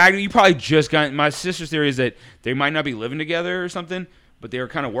probably just got. My sister's theory is that they might not be living together or something, but they were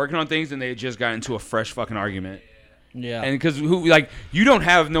kind of working on things, and they had just got into a fresh fucking argument. Yeah. And because you don't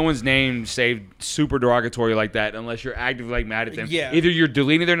have no one's name saved super derogatory like that unless you're actively like mad at them. Yeah. Either you're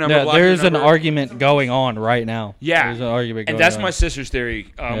deleting their number. Yeah, blocking there's their an number. argument going on right now. Yeah, There's an argument going and that's on. my sister's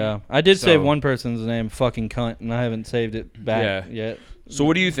theory. Yeah. I did so- save one person's name, fucking cunt, and I haven't saved it back yet. So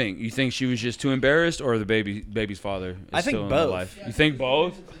what do you think? You think she was just too embarrassed, or the baby's father is I think still in both. her life? You think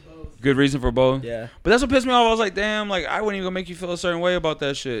both? Good reason for both. Yeah. But that's what pissed me off. I was like, damn, like I wouldn't even gonna make you feel a certain way about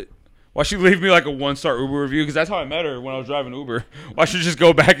that shit. Why she leave me like a 1-star Uber review? Because that's how I met her when I was driving Uber. Why should just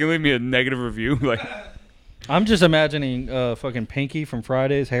go back and leave me a negative review? Like, I'm just imagining fucking Pinky from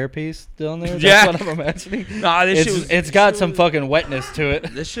Friday's hairpiece down there. That's Yeah. what I'm imagining. nah, this shit was. It's got some fucking wetness to it.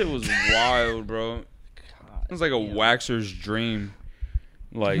 This shit was wild, bro. It was like a waxer's dream.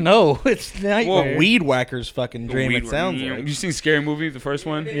 Like No, it's nightmare. Well, weed whacker's fucking dream. It sounds like. You seen Scary Movie, the first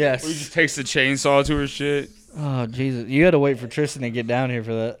one? Yes. Where he just takes the chainsaw to her shit. Oh Jesus! You had to wait for Trystin to get down here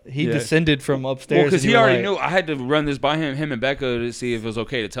for that. He Yeah. descended from upstairs. Well, because and he you were already like, knew. I had to run this by him and Becca to see if it was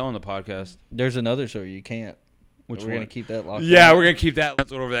okay to tell on the podcast. There's another show you can't. Which we're one? gonna keep that locked. Yeah, down. we're gonna keep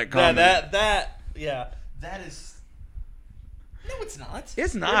that over that Yeah, comment. that is. No, it's not.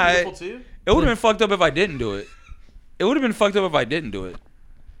 It's They're not. beautiful too. It would have been fucked up if I didn't do it. It would have been fucked up if I didn't do it.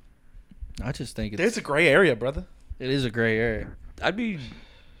 I just think There's a gray area, brother. it is a gray area. I'd be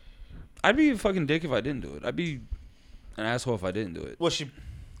a fucking dick if I didn't do it. I'd be an asshole if I didn't do it. Well,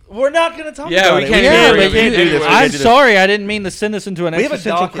 we're not gonna talk Yeah, about we it. can't Yeah, do but it. We can't do this. I'm sorry, I didn't mean to send us into an We have a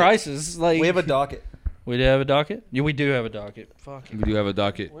existential docket. crisis. Like We have a docket. we do have a docket. Yeah, we do have a docket. Fuck. We do have a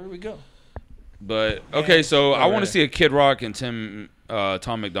docket. Where do we go? But okay, so I want to Alright. see a Kid Rock and Tom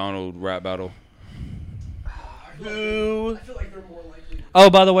McDonald rap battle. Who? I feel like they're more likely. Oh,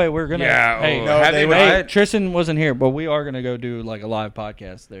 by the way, we're gonna. Yeah, Hey, no, have they they would- hey, not? Tristan wasn't here, but we are gonna go do like a live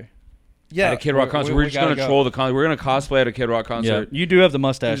podcast there. Yeah. At a Kid Rock concert. We're just gotta gonna go. troll the concert. We're gonna cosplay at a Kid Rock Yeah, concert. you do have the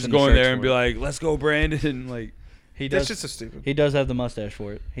mustache. Just and the go in shirts there and for be it. like, "Let's go, Brandon!" Like, he That's does. just so stupid. He does have the mustache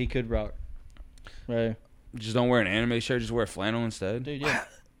for it. He could rock. Right, just don't wear an anime shirt. Just wear flannel instead. dude. Yeah.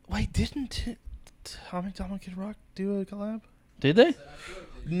 Wait, didn't Tom McDonald and Kid Rock do a collab? Did they?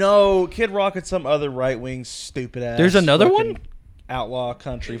 No, Kid Rock and some other right wing stupid ass. There's another fucking one? Outlaw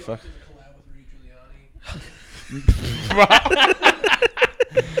country fuck. Collab with Rudy Giuliani.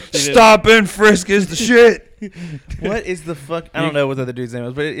 Stop and frisk is the shit. What is the fuck? I don't know what the other dude's name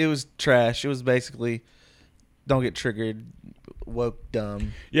was, but it was trash. It was basically don't get triggered, woke,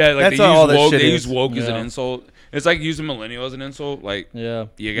 dumb. Yeah, like That's they all use this woke. shit They is. use woke as an Yeah. insult. It's like using millennial as an insult. Like, Yeah.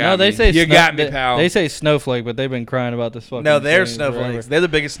 You got no, they me. say You got me, they, pal. They say snowflake, but they've been crying about this fucking. No, they're thing snowflakes. forever. They're the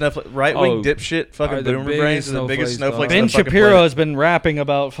biggest snowflake. Right wing Oh, dipshit. Fucking are the boomer biggest brains are the biggest snowflakes, snowflakes. Ben on the fucking Shapiro planet. has been rapping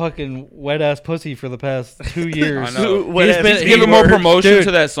about fucking wet ass pussy for the past 2 years. I know. What He's ass been is Give he him more word? promotion Dude,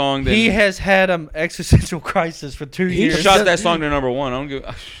 to that song. Than He has had an existential crisis for 2 he years. shot that song to number one. I don't give.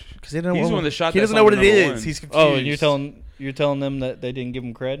 'Cause he doesn't know He's what- the one that shot He that doesn't know song what to it number is. one. He's confused. Oh, and you're telling them that they didn't give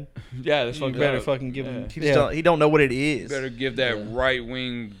him cred? Yeah, that's You fucked better up. fucking give Yeah. him. He, just don't, he don't know what it is. Better give that right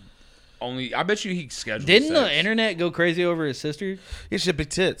wing. Only I bet you he scheduled. Didn't sex. the internet go crazy over his sister? He should be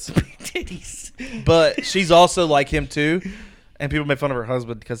tits. Titties. But she's also like him too, and people make fun of her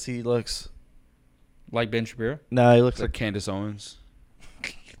husband because he looks. Like Ben Shapiro? No, he looks Like like Candace Owens.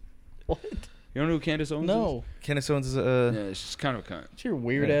 What? You don't know who Candace Owens is? No. Candace Owens is Yeah, she's kind of a cunt. It's your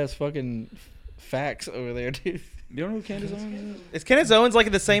weird Yeah. ass fucking facts over there, dude. You don't know who Candace Owens is? Is Candace Owens like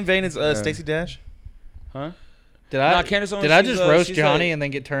in the same vein as Stacey Dash? Huh? Nah, Candace Owens, Did I she's, just roast she's Johnny like- and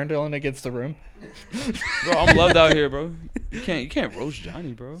then get turned on against the room? Bro, I'm loved out here, bro. You can't roast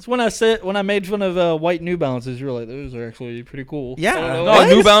Johnny, bro. It's when I made fun of white New Balances. You were like, those are actually pretty cool. Yeah. No, What?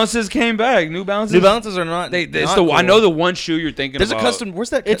 New Balances came back. New Balances. New Balances are not. It's not the cool. I know the one shoe you're thinking There's about. a custom.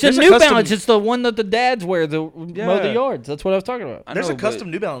 Where's that? It's a there's New custom, Balance. It's the one that the dads wear mow the Yeah. yards. That's what I was talking about. I There's know, a custom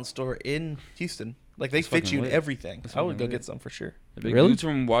New Balance store in Houston. Like they That's fit fucking you in lit. everything. That's I would fucking go lit. get some for sure. The big Really? dudes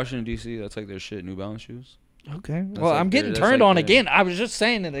from Washington D.C. That's like their shit. New Balance shoes. Okay. That's Well, like I'm getting their- turned that's like on their- again. I was just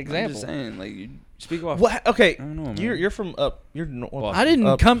saying an I'm example. just saying, like, you speak off. What? Okay. I don't know, man. You're from up. You're I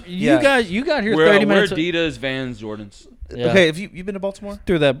didn't come. You yeah. guys, you got here We're 30 minutes. Adidas, Vans, Jordans. Yeah. Okay. Have you been to Baltimore?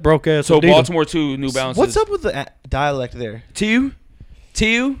 Through that broke ass. So Adidas. Baltimore too. New Balances. What's up with the dialect there? You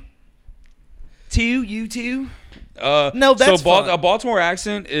too. No, that's so fine. a Baltimore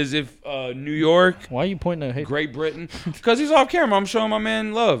accent is if New York, Why are you pointing at? Hey, Great Britain, because he's off camera. I'm showing my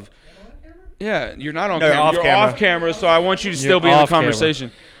man love. Yeah, you're not on No, you're camera. off You're camera. off camera, so I want you to still You're be in the off camera.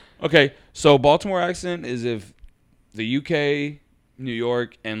 conversation. Okay, so Baltimore accent is if the UK, New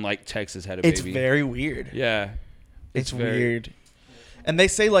York, and like Texas had a It's baby. very weird. Yeah, It's very- weird. And they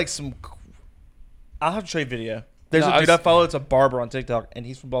say like some. I'll have to show you a video. There's No, a dude I I follow. It's a barber on TikTok, and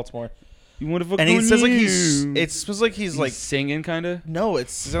he's from Baltimore. You want to fuck And he on says like you. he's. It says like he's like. singing, kind of. No, it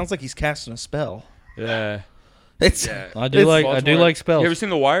sounds like he's casting a spell. Yeah. It's. Yeah. I do like spells. You ever seen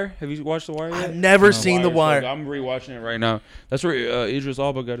The Wire? Have you watched The Wire yet? I've never seen The Wire. I'm rewatching it right now. That's where Idris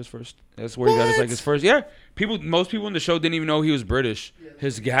Elba got his first. That's where he got his like his first. Yeah, most people in the show didn't even know he was British.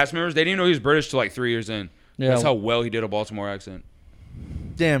 His cast members, they didn't know he was British till like 3 years in. Yeah. That's how well he did a Baltimore accent.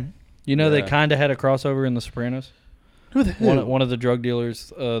 Damn. You know, they Yeah. kind of had a crossover in The Sopranos. Who the hell? One of the drug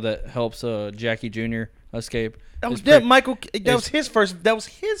dealers that helps Jackie Jr. escape. That was is Michael. That it's- was his first. That was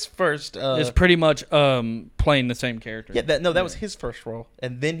his first. It's pretty much playing the same character. Yeah. That was his first role,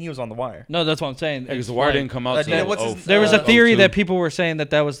 and then he was on The Wire. No, that's what I'm saying. Because It's The Wire like- didn't come out yeah, till what's his- There was a theory 02. that people were saying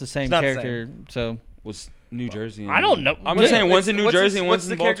that was the same It's not the character. So was New Jersey. I don't know. I'm just saying one's in New What's Jersey, his- and what's one's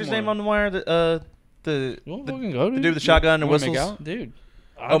the in character's Baltimore. name on The Wire? The you want the, to fucking go, the dude with the shotgun and You wanna make whistles. out? dude.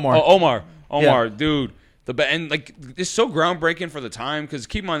 Omar. Oh, Omar, Yeah. dude. And like it's so groundbreaking for the time because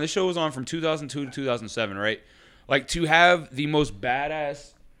keep in mind this show was on from 2002 to 2007, right? Like to have the most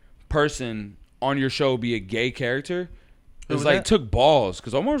badass person on your show be a gay character, Who it's was like that? took balls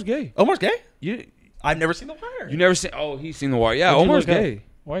because Omar's gay. Omar's gay? You I've never seen The Wire. you never seen? Oh, he's seen The Wire. Yeah, What'd you Omar's look up? gay.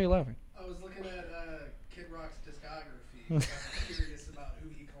 Why are you laughing? I was looking at Kid Rock's discography. I'm curious about who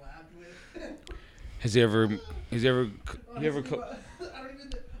he collabed with. Has he ever? On You his ever? new, I don't even.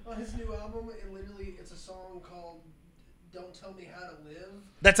 On his new album, it's a song called "Don't Tell Me How to Live,"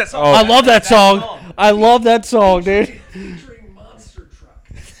 That's that song. Oh. I love that song. I love that song, dude. featuring Monster Truck.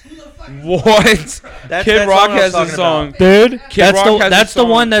 Who the fuck is What? That's Kid that Rock song I was has a talking song. about. Dude, Kid that's Rock the has a that's the song.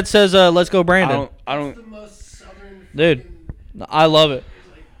 one that says "Let's go, I Brandon." don't. the most southern? Dude. fucking- I love it.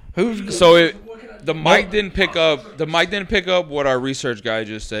 Who's So What can I do? the mic didn't pick up. The mic didn't pick up what our research guy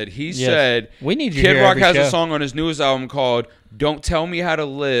just said. He Yes. said We need you Kid here Rock every has show. a song on his newest album called "Don't Tell Me How to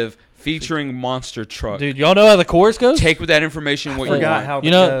Live," featuring Monster Truck. dude? Y'all know how the chorus goes? Take with that information what you forgot want. how you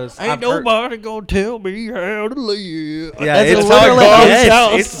it know, goes. ain't I've heard- nobody gonna tell me how to live. Yeah, That's it's literally how how it it goes.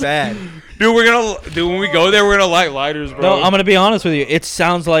 sounds. It's bad. Dude, when we go there, we're gonna light lighters, bro. No, I'm gonna be honest with you. It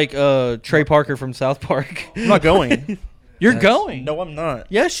sounds like Trey Parker from South Park. I'm not going. You're going. No, I'm not.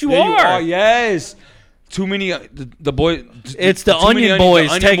 Yes, you There are. Yes. Too many. The boy. It's the too many Onion Boys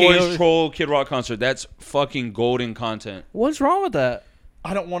The Onion taking Boys over. troll Kid Rock concert. That's fucking golden content. What's wrong with that?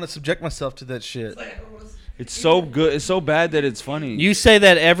 I don't want to subject myself to that shit. It's so good. It's so bad that it's funny. You say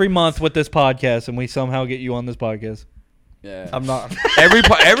that every month with this podcast, and we somehow get you on this podcast. Yeah. I'm not.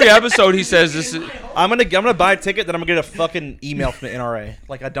 Every episode he says this is. I'm gonna buy a ticket, then I'm gonna get a fucking email from the NRA.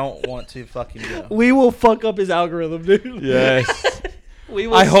 Like I don't want to fucking go. We will fuck up his algorithm, dude. Yes. We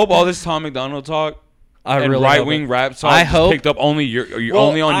will. I hope all this Tom McDonald talk I and really right wing rap talk I just hope- picked up only Well,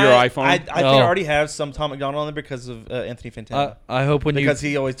 only on your iPhone. I think I Oh. already have some Tom McDonald on there because of Anthony Fantano. I hope when because you.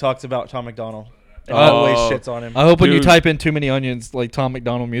 he always talks about Tom McDonald. And Oh. always shits on him. I hope when you Dude. type in too many onions, like Tom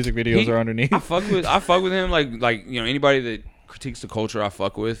McDonald music videos He- are underneath. I fuck with him like you know anybody that critiques the culture I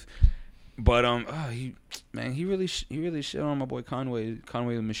fuck with. But he really shit on my boy Conway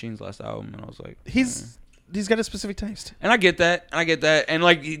the Machine's last album, and I was like, He's got a specific taste. and I get that, and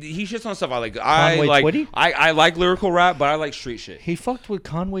like he shits on stuff I like. I Conway like Twitty? I like lyrical rap, but I like street shit. He fucked with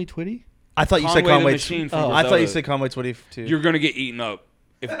Conway Twitty. I thought you said Conway the Conway. Machine from I thought you Griselda. said Conway Twitty too. You're gonna get eaten up.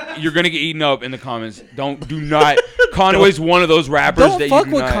 If you're gonna get eaten up in the comments, do not. Conway's one of those rappers Don't that fuck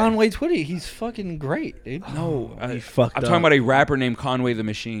you do with not. Conway Twitty. He's fucking great, dude. No, fucked I'm up. talking about a rapper named Conway the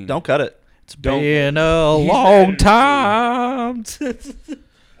Machine. Don't cut it. It's Don't- been a long time.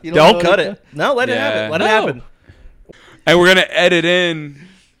 Don't cut it. No, let it Yeah. happen. Let it No. happen. And we're gonna edit in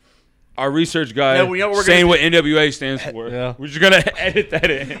our research guy No, we know what we're saying gonna what NWA stands for. Yeah. We're just gonna edit that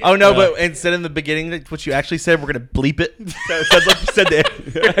in. Oh no, but instead in the beginning, that's what you actually said, we're gonna bleep it. So it sounds like you said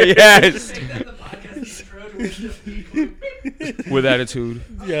that. Yes. Make that the podcast intro to just be With attitude.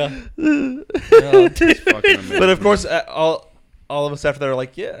 Yeah. It's fucking amazing. But of course, all of us after that are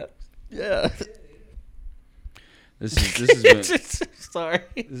like, yeah. This has been. Sorry.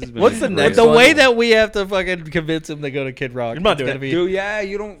 This has been What's the great. next The one? way that we have to fucking convince him to go to Kid Rock. I'm not it's doing gonna it. be- Dude, yeah,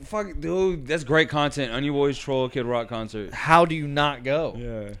 you don't dude. That's great content. Onion Boys troll Kid Rock concert. How do you not go?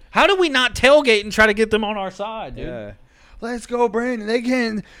 Yeah, How do we not tailgate and try to get them on our side, dude? yeah. Let's go, Brandon. They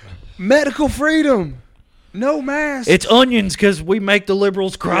can medical freedom. No mask. It's onions because we make the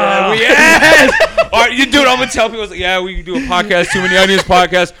liberals cry. Yes. All right, dude. I'm gonna tell people. Yeah, we do a podcast, Too Many Onions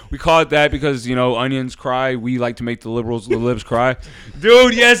podcast. We call it that because onions cry. We like to make the libs cry.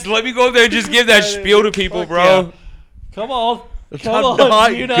 Dude, yes. Let me go there and just give that spiel to people, bro. yeah. Come on. Come I'm on.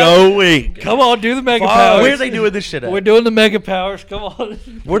 not you know. going. Come on, do the mega Fuck. powers. Where are they doing this shit at? We're doing the mega powers. Come on.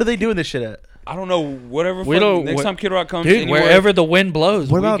 What are they doing this shit at? I don't know. Whatever. We fuck- don't- Next what- time Kid Rock comes, Dude, anywhere, wherever the wind blows.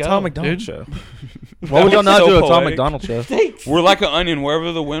 What we about go, Tom McDonald dude. show? Why would y'all not So do a Tom poetic. McDonald show? we're like an onion.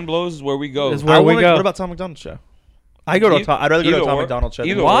 Wherever the wind blows is where we go. Is where we go. What about Tom McDonald show? I'd rather go to Either a Tom or. McDonald show. than-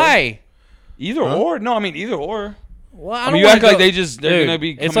 Either Why? Either or. No, I mean either or. Well, I mean, you act like they're gonna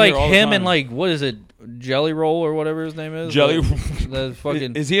be. It's coming like here all the him time. and like what is it, Jelly Roll or whatever his name is. Jelly. The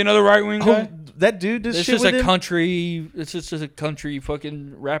fucking. Is he another right wing guy? Oh, that dude does It's shit just with a him? country. It's just a country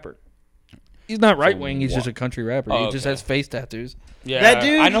fucking rapper. He's not right wing. He's what? just a country rapper. Oh, He just okay. has face tattoos. Yeah, That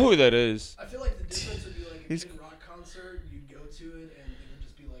dude? I know who that is. I feel like the difference would be like a He's- Kid Rock concert. You'd go to it, and it would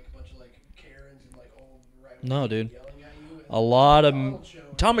just be like a bunch of like Karens and like old right. No, dude. Yelling at you. And A lot of Donald show,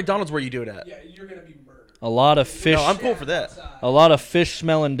 Tom McDonald's where you do it at. yeah, you're gonna be murdered. a lot of fish. No, I'm cool for that. A lot of fish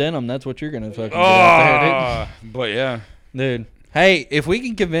smelling denim. That's what you're gonna fucking get out Oh, but yeah. there, dude. Hey, if we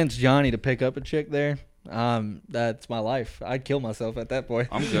can convince Johnny to pick up a chick there, that's my life. I'd kill myself at that point.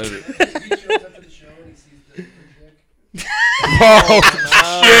 I'm good. He shows up to the show and he sees the chick. Oh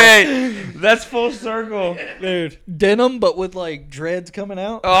shit! That's full circle. Dude, denim, but with like dreads coming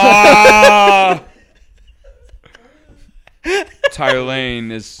out. Ah. Tyler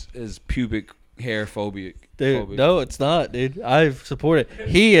Lane is pubic hair phobic. Dude, no, it's not, dude. I support it.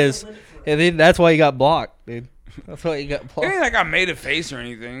 He is, and then that's why he got blocked, dude. That's why he got It ain't blocked. like I made a face or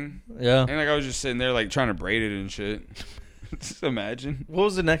anything. Yeah. Ain't like I was just sitting there like trying to braid it and shit. Just imagine. What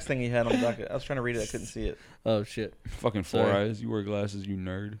was the next thing he had on the docket? I was trying to read it. I couldn't see it. Oh shit. Fucking four Sorry. eyes. You wear glasses, you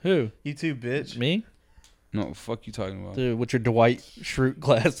nerd. Who? You too, bitch. Me? No, fuck you talking about. Dude, with your Dwight Schrute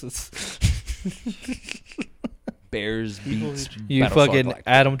glasses. Bears beats. You Battlestar fucking Galactica.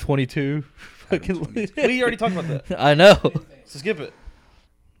 Adam 22. Fucking. We already talked about that. I know. So skip it.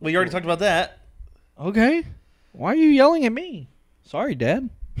 We already talked about that. Okay. Why are you yelling at me? Sorry, Dad.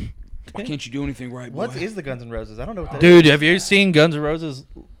 Why can't you do anything right, boy? What is the Guns N' Roses? I don't know what that is. Dude, have you seen Guns N' Roses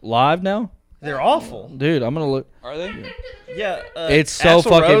live now? They're awful. Dude, I'm gonna look. Are they? Yeah. It's so Axl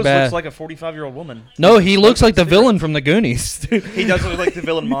fucking Rose bad. looks like a 45-year-old woman. No, he looks like the villain from the Goonies. Dude. He does look like the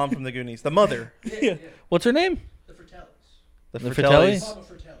villain mom from the Goonies. The mother. What's her name? The Fratellis. The The Fratellis. Fratellis? Mama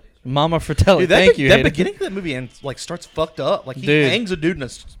Fratellis. Mama Fratelli. Dude, that, Thank you. that Hayden. beginning of that movie and like starts fucked up. Like he Dude. hangs a dude in a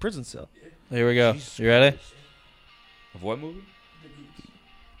prison cell. Here we go. You ready? Of what movie?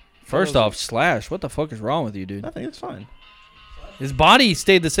 First off, Slash. What the fuck is wrong with you, dude? Nothing. It's fine. His body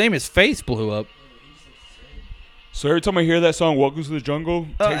stayed the same. His face blew up. So every time I hear that song, "Welcome to the Jungle,"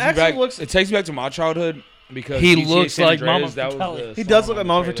 Axl it takes me back to my childhood because He GTA looks San like Andreas, Mama that was Fratelli. the He song does look on like the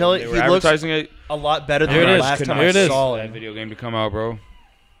Mama trailer. Fratelli. They He were looks advertising it. a lot better than There it the is. last Could time not Here it I is. saw that him. video game to come out, bro.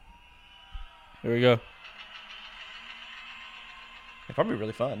 Here we go. It'd probably be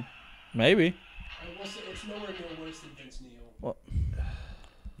really fun. Maybe. I will say it's nowhere near worse than Vince Neil.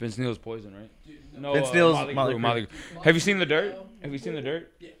 Vince Neil's Poison, right? Dude, No, Vince Neil's Motley Motley Crue. Have you seen The Dirt? Have you seen The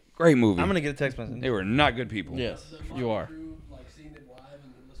Dirt? Yeah. Great movie. I'm gonna get a text message. They were not good people. Yes, The you Motley are. Crue, like seeing them live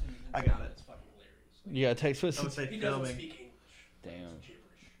and then listening to Vince I got Neil, it. It's fucking hilarious. You got a text message? say He doesn't speak English. Damn. It's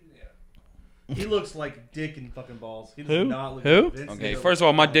gibberish. Yeah. He looks like dick and fucking balls. He does Who? not look Who? like Vince Okay, Neil. first of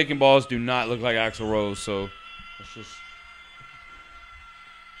all, my dick and balls do not look like Axl Rose, so let's just.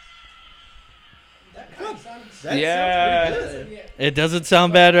 That kind of sounded That Yeah. sounds pretty good. yeah. It doesn't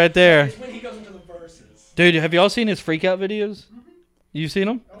sound bad right there. It's when he goes into the verses. Dude, have y'all seen his freak out videos? You seen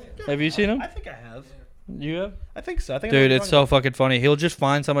them? Oh, yeah. Have you seen them? I think I have. You have? I think so. I think I know Dude, what it's you're so fucking funny. He'll just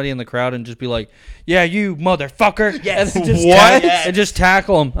find somebody in the crowd and just be like, "Yeah, you motherfucker!" Yes. And just What? and just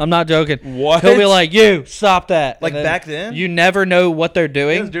tackle him. I'm not joking. What? He'll be like, "You stop that!" And Like then back then? you never know what they're talking about.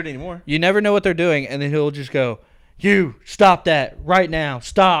 He doing. doesn't do it anymore. You never know what they're doing, and then he'll just go, you stop that right now,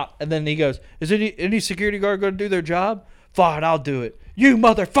 stop. And then he goes, is any security guard going to do their job? Fine, I'll do it. You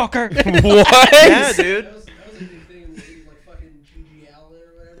motherfucker. What? Yeah, dude. That was a big thing in the 80s, like fucking G.G. Allen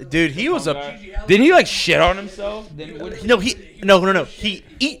or whatever. Dude, he was a. G.G. Allen- Didn't he like shit on himself? No, he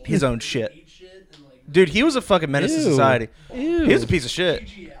eat his own shit. Eat shit and, like, Dude, he was a fucking menace to Ew. society. Ew. He was a piece of shit.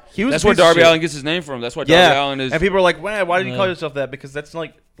 G.G. Allen. He was. That's a where piece of Darby shit. Allin gets his name from. That's why Darby Yeah, Allin is. and people are like, why did you call Yeah. yourself that? Because that's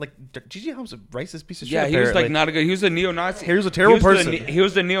like Gigi Allen's a racist piece of shit. Yeah, he was like apparently. not a good. He was a neo-Nazi. He was a terrible person. He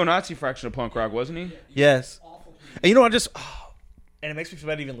was the neo-Nazi fraction of punk rock, wasn't he? Yes. And you know, and it makes me feel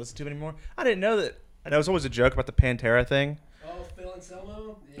bad to even listen to it anymore. I didn't know that. And that was always a joke about the Pantera thing. Oh, Phil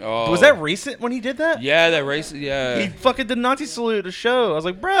Anselmo? Yeah. Oh, Was that recent when he did that? Yeah, that race. Yeah, He fucking did Nazi salute at a show. I was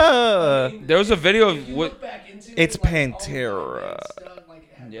like, bruh. there was a video If of you what. look back into It's it, like, all the Pantera. Batman stuff,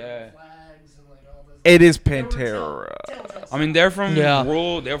 like, had Yeah. flags and, like, all this- It is They were Pantera. telltale I mean, they're from Yeah.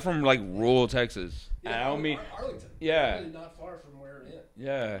 rural. They're from like rural Texas. And I don't mean. Arlington. Yeah. Really not far from where,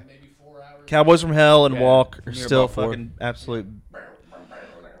 Yeah. maybe 4 hours. Cowboys from Hell and Yeah, Walk are near still Baltimore. fucking absolute.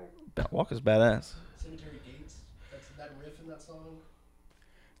 Walk is badass. Cemetery Gates. That's that riff in that song.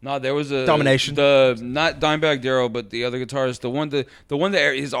 No, there was a Domination. The not Dimebag Darrell, but the other guitarist, the one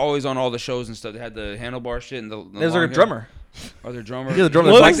that is always on all the shows and stuff. They had the handlebar shit and the There's long our hair. drummer. Or their drummer. Yeah, the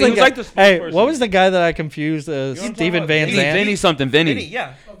drummer. What Like, was he the was guy- like the hey, spokesperson. what was the guy that I confused as You know what I'm Steven talking Van about? Zandt? Vinny something. Vinny. Vinny,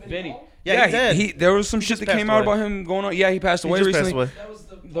 yeah. Oh, Vinny. Hall? Yeah, he's dead. He there was some shit just that passed came out away. about him going on. Yeah, he passed He away just recently. passed away. That was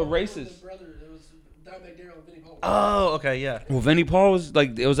The racist. brother. It was Dimebag Darrell and Vinny Paul. Oh, okay, yeah. Well, Vinny Paul was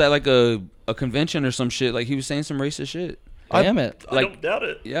like, it was at like a convention or some shit. Like he was saying some racist shit. Damn it. I don't doubt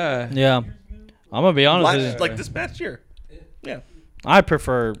it. Yeah. Yeah. I'm going to be honest with you. Like this past year. Yeah. I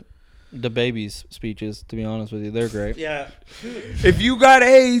prefer the baby's speeches, to be honest with you. They're great. Yeah. If you got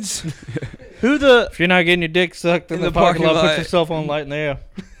AIDS, Who the If you're not getting your dick sucked in, the parking lot, put your cell phone light in the air.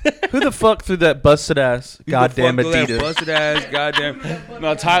 who the fuck threw that busted ass goddamn Adidas? busted ass, goddamn.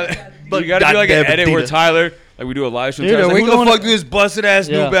 No, Tyler. But We gotta do like an goddamn edit where Adidas. Tyler, like we do a live stream. Dude, Tyler's are like, we who the going fuck to- do this busted ass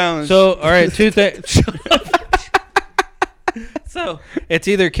Yeah. New Balance? So, all right, two things. So, it's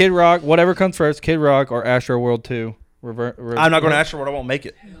either Kid Rock, whatever comes first, Kid Rock or Astro World 2. I'm not going to Astroworld. I won't make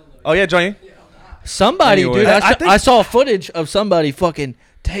it. Oh yeah, Johnny. Somebody, Anyway. dude, I think- I saw footage of somebody fucking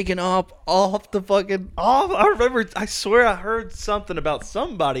taking off the fucking. Oh, I remember. I swear I heard something about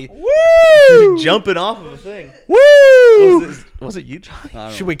somebody Woo! jumping off of a thing. Woo! Was it you,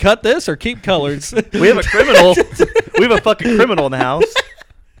 Johnny? Should we cut this or keep colors? We have a criminal. We have a fucking criminal in the house.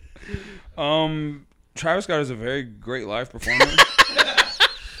 Travis Scott is a very great live performer.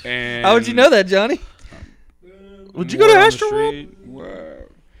 And How would you know that, Johnny? Would you go to Word on the Astroworld? street, where-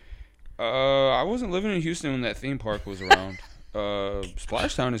 I wasn't living in Houston when that theme park was around.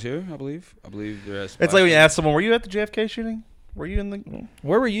 Splashtown is here, I believe. I believe they're at It's like when you Splashtown. ask someone, "Were you at the JFK shooting? Were you in the?"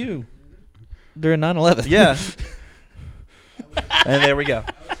 Where were you during 9/11? Yeah. And there we go.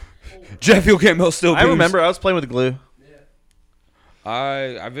 Jet fuel can't melt steel I beams. remember I was playing with the glue.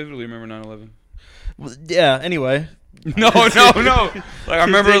 I vividly remember 9/11. Yeah. Anyway. No. Like I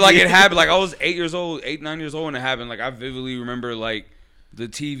remember, like Continue. it happened. Like I was 8 years old, 8, 9 years old when it happened. Like I vividly remember like the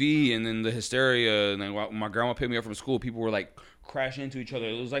TV and then the hysteria. And then when my grandma picked me up from school, people were like crashing into each other.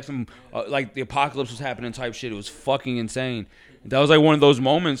 It was like some like the apocalypse was happening type shit. It was fucking insane. That was like one of those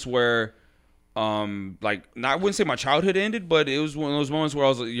moments where, like I wouldn't say my childhood ended, but it was one of those moments where I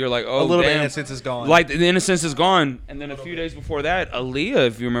was you're like, oh, A little bit damn. of innocence is gone. Like the innocence is gone, and then a few days before that, Aaliyah,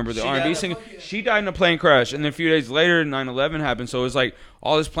 if you remember the She R&B died. singer, she died in a plane crash, and then a few days later, 9/11 happened. So it was like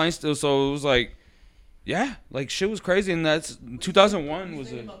all this plane still. So it was like, yeah, like shit was crazy, and that's 2001 was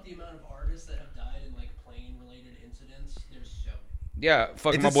Think a about the amount of artists that have died in like plane-related incidents. There's so yeah.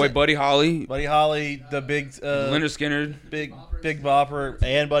 Fucking It's my a boy si- Buddy Holly, Buddy Holly, the big, Leonard Skinner. big Bopper,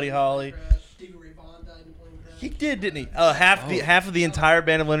 and Buddy Holly. crash. Stevie Ray Vaughan died in a plane crash. He did, didn't he? Half of the entire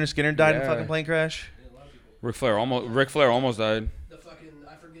band of Leonard Skinner died in a Yeah. fucking plane crash. Yeah, a lot of people. Ric Flair almost died. The fucking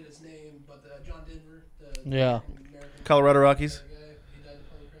I forget his name, but John Denver. The Yeah. American Colorado Rockies. guy, he died in a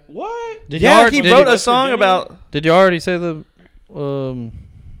plane crash. What? Did Yeah, already, he did wrote you- a song about. Did you already say the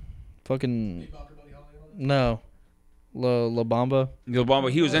fucking Big Bopper, Buddy Holly. no La Bamba? Lil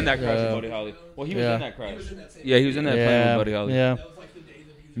Bomba, he was in that crash Yeah. with Buddy Holly. Well, he was Yeah. in that crash. He was in that same. Yeah, he was in that plane Yeah, with Buddy Holly. yeah. That was like the day that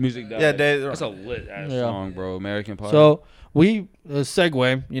he was. Music died. Yeah, Dave- That's a lit ass Yeah. song, bro. American Pie. So we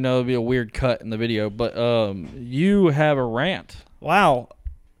segue. You know, it'll be a weird cut in the video, but you have a rant. Wow.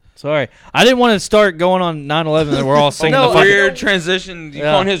 Sorry, I didn't want to start going on 9/11 and we're all singing No, the fucking. weird transition. You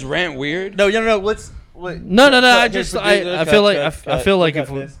Yeah. calling his rant weird? No, let's. Wait. No. I Here's just the- I feel like I feel like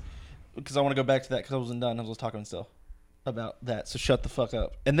if we, because I want to go back to that because I wasn't done. I was talking still about that. So shut the fuck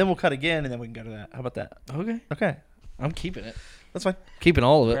up, and then we'll cut again, and then we can go to that. How about that? okay, Okay, I'm keeping it. that's fine. Keeping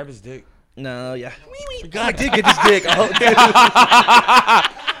all of it. Grab his dick. No, yeah. God, I did get this dick. Oh,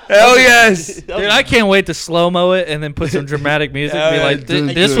 Hell yes. Dude, I can't wait to slow-mo it and then put some dramatic music and be Yeah, like,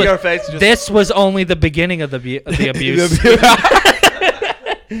 dude, this was only the beginning of the abuse.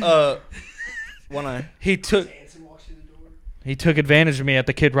 One eye. He took advantage of me at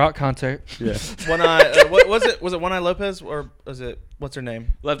the Kid Rock concert. Yeah. One eye. What was it? Was it One Eye Lopez or was it? What's her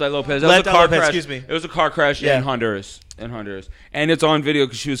name? Left Eye Lopez. That Left was a Eye car Lopez, crash. excuse me. It was a car crash Yeah. in Honduras. And it's on video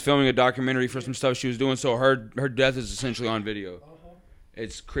because she was filming a documentary for some stuff she was doing. So her death is essentially on video.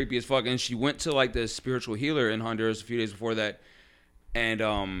 It's creepy as fuck. And she went to like the spiritual healer in Honduras a few days before that.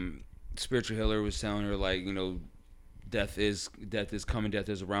 And spiritual healer was telling her like, you know, death is coming, death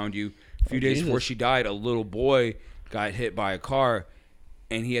is around you. A few days before she died, a little boy got hit by a car,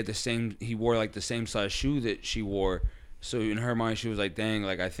 and he wore like the same size shoe that she wore. So in her mind, she was like, "Dang,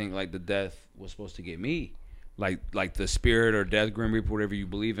 like I think like the death was supposed to get me, like the spirit or death, Grim Reaper, whatever you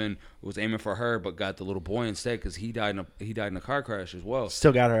believe in, was aiming for her, but got the little boy instead because he died in a car crash as well.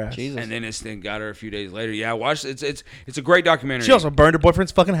 Still got her ass. Jesus. And then this thing got her a few days later. Yeah, watch it's a great documentary. She also burned her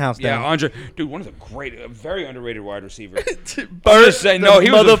boyfriend's fucking house Yeah, down. Andre, dude, one of the very underrated wide receivers. Burned Just saying, the no,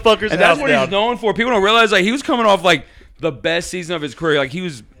 he was motherfucker's and that's house what down. he's known for. People don't realize like he was coming off like the best season of his career. Like he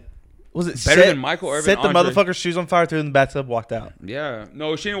was Was it better than Michael Irvin? Set the Andre. motherfucker's shoes on fire, threw them in the bathtub, walked out. Yeah,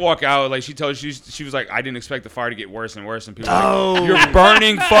 no, she didn't walk out. Like she told she was like, I didn't expect the fire to get worse and worse. And people, were like, you're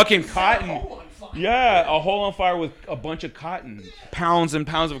burning fucking cotton. Yeah, a hole on fire with a bunch of cotton, pounds and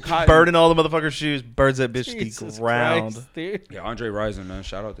pounds of cotton. Burning all the motherfucker's shoes, burns that bitch to Jesus the ground. Christ, dude. Yeah, Andre Rison, man,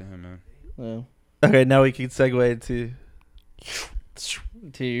 shout out to him, man. Well, Okay, now we can segue into.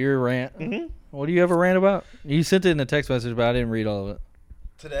 to your rant. Mm-hmm. What do you have a rant about? You sent it in a text message, but I didn't read all of it.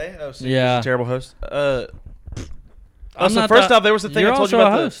 Today? Oh, so Yeah. you're a terrible host. I'm So not first the- off, there was the thing you're I told you also a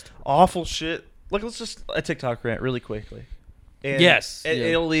about the host. awful shit. Like, let's just a TikTok rant really quickly. And Yes. Yeah.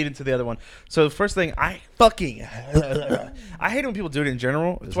 It'll lead into the other one. So the first thing, I fucking I hate when people do it in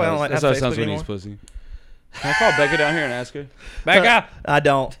general. That's why I don't like That's have how it sounds Facebook when anymore. he's pussy. Can I call Becca down here and ask her? Becca! I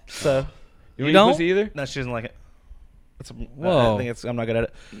don't. So You don't? eat pussy either? no, she doesn't like it. Whoa. I think I'm not good at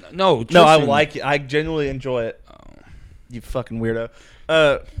it. No, No, I Trystin. like it. I genuinely enjoy it. Oh. You fucking weirdo.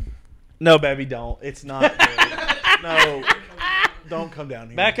 No, baby, don't. It's not good. No. Don't come down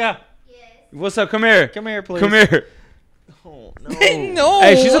here. Becca! What's up? Come here. Come here, please. Come here. Oh, no. No!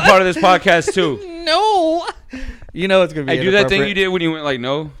 Hey, she's a part of this podcast too. No! You know it's going to be Hey, do that thing you inappropriate. did when you went like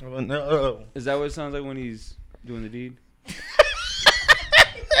no. No. Is that what it sounds like when he's doing the deed?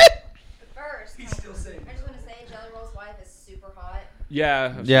 First, He's still saying. I just want to say Jelly Roll's wife is super hot.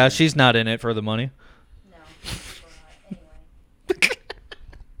 Yeah. Yeah, she's not in it for the money. No, she's super hot.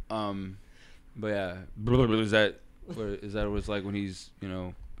 Anyway. But yeah, is that what it's like when he's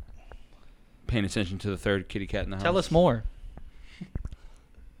paying attention to the third kitty cat in the house? Tell us more.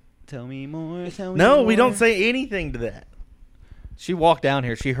 Tell me more. Tell me No, more. we don't say anything to that. She walked down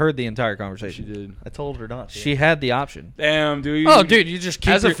here. She heard the entire She conversation. did. I told her not to. She had the option. Damn, dude. Oh, dude, you just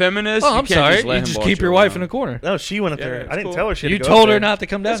keep as your, a feminist, Oh, you I'm can't sorry. Just let You him just boss keep you your wife around. in a corner. No, she went up Yeah, there. it's I didn't cool. tell her she had You to go told up her there. not to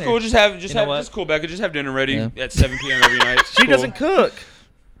come down That's here. cool. Just have You know what? that's cool, Becca. Just have dinner ready Yeah. at 7 p.m. every night. She doesn't cook.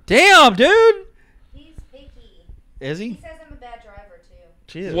 Damn, dude. He's picky. Is He he? says I'm a bad driver too.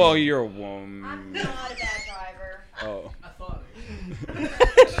 She is. Well, you're a I'm woman. not a bad driver. Oh. I thought.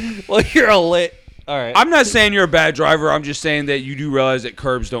 Well, you're a lit. All right. I'm not saying you're a bad driver. I'm just saying that you do realize that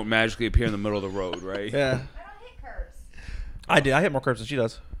curbs don't magically appear in the middle of the road, right? yeah. I don't hit curbs. I did. I hit more curbs than she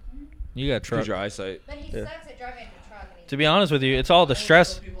does. You got Because truck. your eyesight. But he Yeah. sucks at driving a truck. And To be honest with you, it's all the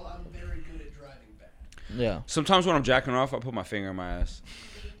stress. Some people, I'm very good at driving bad. Yeah. Sometimes when I'm jacking off, I put my finger in my ass.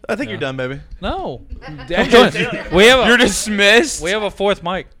 I think you're done, baby. No. Damn. we have You're a, dismissed. we have a fourth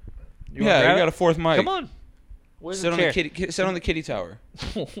mic. You wanna Yeah, grab you got it? a fourth mic. Come on. Where's Sit the on chair? the kitty. Sit on the kitty tower.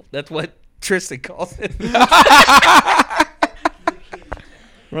 That's what Trystin calls it.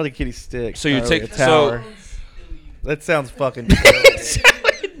 More like a kitty stick. So you not take- really a tower. that sounds fucking terrible.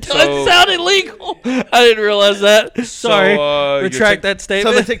 It So- does sound illegal. I didn't realize that. Sorry. your Retract that So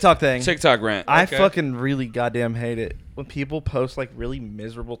statement. the TikTok thing. TikTok rant. I Okay. fucking really goddamn hate it when people post like really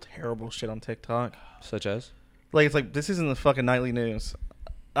miserable, terrible shit on TikTok. Such as? Like it's like this isn't the fucking nightly news.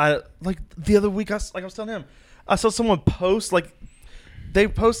 I like the other week. I was telling him, I saw someone post like they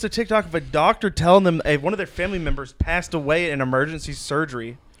posted a TikTok of a doctor telling them one of their family members passed away in emergency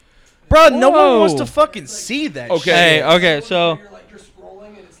surgery. Bro, no one wants Whoa. to fucking see that. Okay. shit. Hey, okay, so You're scrolling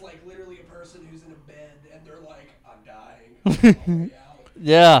and it's like literally a person who's in a bed and they're like, I'm dying. I'm on my way out.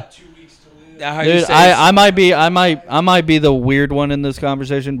 yeah. 2 weeks to live. Now, how you Dude, say I might be the weird one in this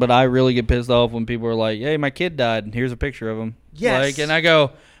conversation, but I really get pissed off when people are like, "Hey, my kid died, and here's a picture of him." Yes. Like, and I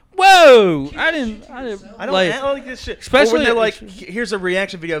go, "Whoa! I didn't I don't like." like this shit. Especially- Or when they're like, here's a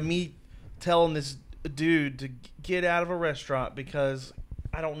reaction video of me telling this dude to get out of a restaurant because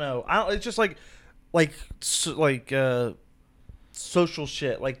I don't know. It's just like social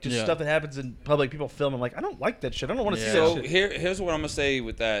shit, like just stuff that happens in public. People film. I'm like, I don't like that shit. I don't want to see that So shit. here's what I'm gonna say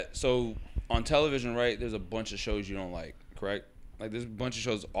with that. So on television, right? There's a bunch of shows you don't like, correct? Like there's a bunch of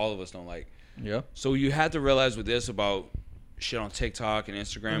shows all of us don't like. Yeah. So you have to realize with this about shit on TikTok and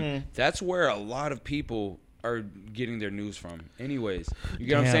Instagram, that's where a lot of people are getting their news from. Anyways, you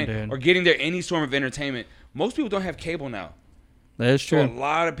get what I'm saying? Dude. Or getting their any form of entertainment. Most people don't have cable now. That is So a true.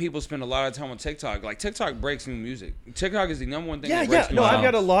 lot of people spend a lot of time on TikTok. Like TikTok breaks new music. TikTok is the number one thing. Yeah, that breaks new No, I've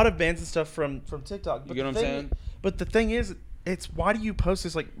music. got a lot of bands and stuff from TikTok. But You get what I'm saying? But the thing is, it's why do you post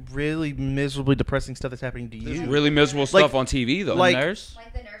this like really miserably depressing stuff that's happening to you? Really miserable stuff on TV though. like- Nurse?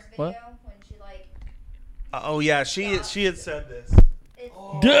 Like the nurse video What? when she like. Oh yeah, she had said this. It's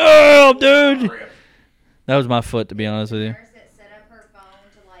Damn, dude. That was my foot, to be honest with you. nurse that set up her phone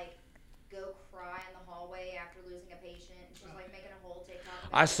to like go cry in the hallway after losing a patient. And she was like making a whole TikTok.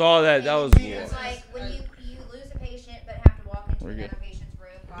 about I it. saw that. And That was. it's like when you lose a patient but have to walk into We're another good. patient's room.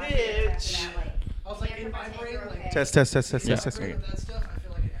 5 minutes after that, like, I was like, you have in to my pretend brain, you're like, okay. Test. Yeah. That stuff, I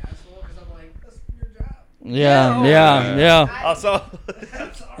feel like an asshole because I'm like, that's your job. Yeah. Also,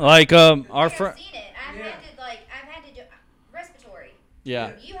 I'm sorry. Like, our I've friend. seen it. I've had to do respiratory.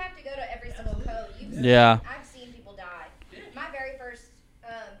 Yeah. You have to go to every single code. Yeah. I've seen people die. My very first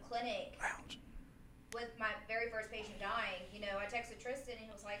clinic, with my very first patient dying, I texted Trystin and he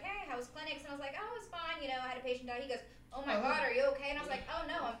was like, "Hey, how was clinics?" And I was like, "Oh, it's fine. I had a patient die." He goes, "Oh my God, are you okay?" And I was like, "Oh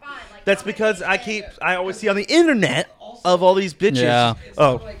no, I'm fine." Like that's all my because patients- I always see on the internet of all these bitches. Yeah. It's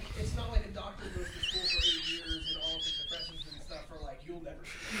Oh, not like a doctor goes to school for 8 years and all this depressions and stuff for like you'll never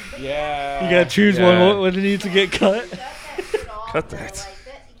see. Yeah. You gotta choose one when it needs to get cut. Shut that shit off, Cut though. that. Like,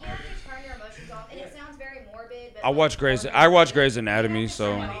 you have to turn your emotions off, and it sounds very morbid. But I watch Grey's Anatomy,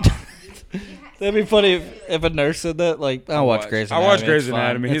 so That'd be funny if a nurse said that. Like, I watch Grey's I Anatomy. watch Grey's It's fine.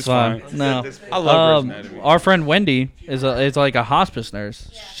 Anatomy. It's It's fine. fine. No. I love Grey's Anatomy. Our friend Wendy is like a hospice nurse.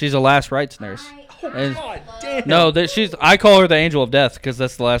 She's a last rites nurse. And- God damn. No, that I call her the angel of death because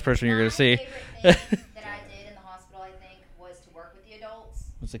that's the last person you're gonna see. My favorite thing that I did in the hospital, I think, was to work with the adults.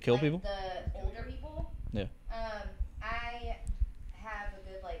 Was to kill Like, people? The older people. Yeah. I have a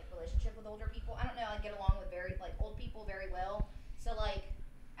good relationship with older people. I don't know. I get along with old people very well. So I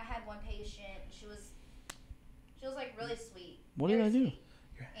had one patient. She was really sweet. What did very I do? sweet.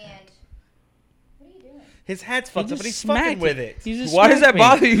 And what are you doing? His hat's fucked up, just but he's smacked fucking with it. He just Why does that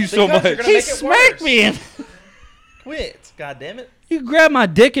smacked me. bother you so Because you're much? gonna He make it smacked worse. me. Quit. God damn it. You grabbed my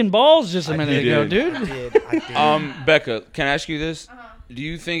dick and balls just a minute did. ago, I dude. did. I did. Becca, can I ask you this? Uh-huh. Do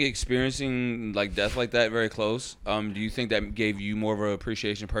you think experiencing death like that very close, do you think that gave you more of an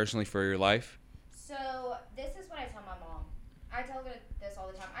appreciation personally for your life? So this is what I tell my mom. I tell her this all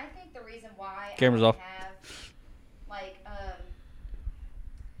the time. I think the reason why Camera's I off. have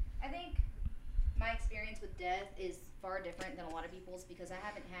I think my experience with death is far different than a lot of people's because I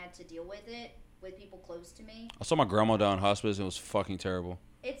haven't had to deal with it with people close to me. I saw my grandma die in hospice and it was fucking terrible.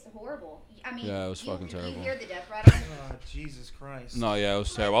 It's horrible. I mean, Yeah, it was fucking You terrible. hear the death rattle. Oh, Jesus Christ. No, yeah, it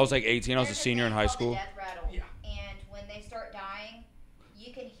was terrible. I was like 18. I was a There's senior in thing high called the school. death rattle. Yeah. And when they start dying,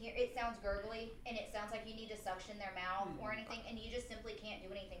 you can hear it sounds gurgly and it sounds like you need to suction their mouth or anything, and you just simply can't do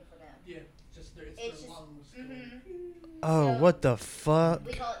anything for them. Yeah, it's It's their just- lungs. Oh, what the fuck?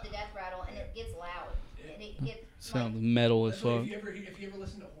 We call it the death rattle, and it gets loud. And it gets Sounds like, metal as That's why fuck. if you ever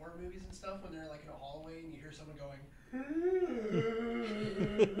listen to horror movies and stuff when they're like in a hallway and you hear someone going,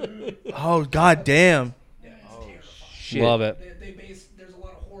 Oh, god damn. yeah, it's terrifying. Shit. Love it. There's a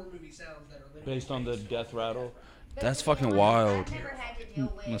lot of horror movie sounds that are literally Based on the based death rattle. but That's to be fucking honest, wild. I've never had to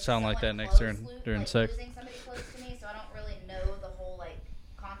deal with It'll sound like someone that next close during like, sex. losing somebody close to me, so I don't really know the whole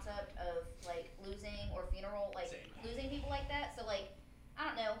concept of losing or funeral, Same. losing people like that. So I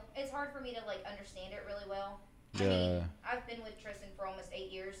don't know. It's hard for me to understand it really well. I Yeah. mean, I've been with Trystin for almost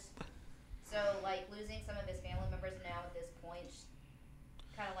 8 years, so losing some of his family members now at this point,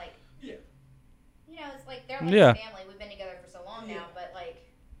 kind of Yeah. it's they're Yeah. family. We've been together for so long now, but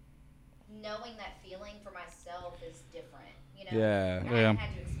knowing that feeling for myself is different. Yeah. And I Yeah. haven't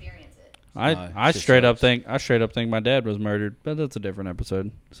had to experience it. I shit straight up sucks. think my dad was murdered, but that's a different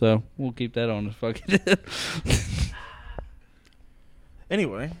episode. So we'll keep that on the fucking.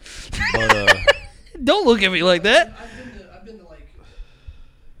 Anyway. But, Don't look at me like that. I've been to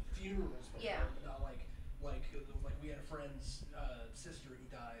funerals before, Yeah. but not like we had a friend's sister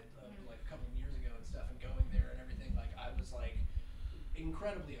who died a couple of years ago and stuff, and going there and everything. I was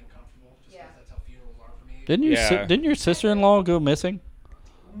incredibly uncomfortable just Yeah. because that's how funerals are for me. Yeah. Didn't your sister-in-law go missing?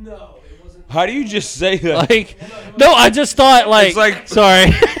 No, it wasn't. how do you just say that? Like, no, I just thought It's like-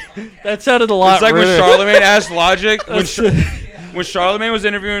 sorry. That sounded a lot It's like when ruder. Charlemagne asked Logic when Charlemagne was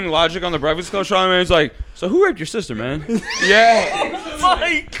interviewing Logic on the Breakfast Club. Charlemagne was like, "So who raped your sister, man?" Yeah.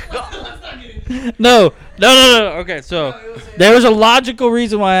 My God. No. Okay, so there was a logical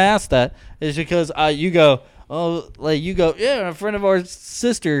reason why I asked that. Is because you go, yeah, a friend of ours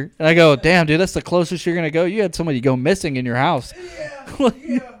sister, and I go, damn, dude, that's the closest you're gonna go. You had somebody go missing in your house.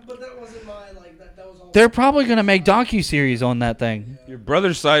 Yeah, but that wasn't my that was all. They're probably gonna make docu-series on that thing. Your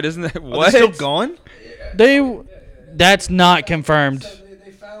brother's side, isn't that Are they what? still gone? That's not confirmed. So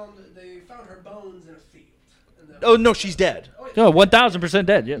they found her bones in a field. And that Oh no, she's dead. No, 1,000%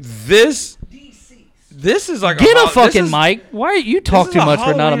 dead. Yeah. This is like Get a this fucking is- mic. Why you this talk is too a much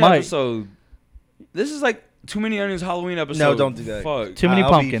for not a Halloween mic? Episode. This is like Too Many Onions Halloween episode. No, don't do that. Fuck. Too many I'll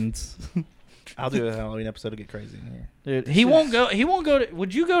be- pumpkins. I'll do a Halloween episode to get crazy in here. Dude, he won't go. He won't go to.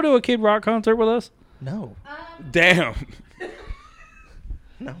 Would you go to a Kid Rock concert with us? No. Damn.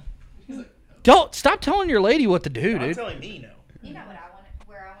 No. Don't stop telling your lady what to do, dude. telling me no. You know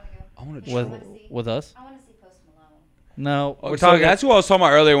where I want to go. I want to With troll. with us? I want to see Post Malone. No, Oh, we're so talking. that's who I was talking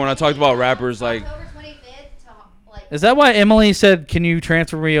about earlier when I talked about rappers. Like, October 25th to like. Is that why Emily said, "Can you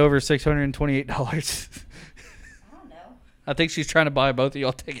transfer me over $628?" I don't know. I think she's trying to buy both of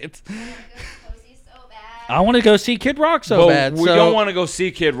y'all tickets. I want to go see so bad. I want to go see Kid Rock so but bad. we so don't want to go see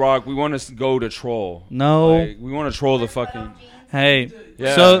Kid Rock. We want to go to troll. No. Like, we want to troll the fucking. Hey,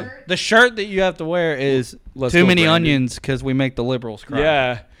 Yeah. so the shirt that you have to wear is Let's too go, many Brandon. onions because we make the liberals cry.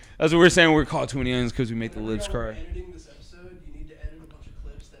 Yeah, that's what we're saying. We're called Too Many Onions because we make the libs cry. Editing this episode, you need to edit a bunch of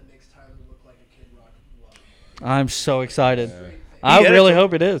clips that makes Tyler look like a Kid Rock lover. I'm so excited. Yeah. I He really edits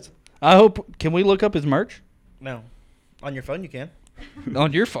hope it is. I hope. Can we look up his merch No. On your phone you can.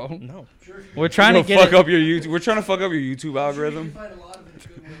 on your phone? No. We're trying to We're get fuck it up your YouTube. We're trying to fuck up your YouTube You algorithm. find a lot of it at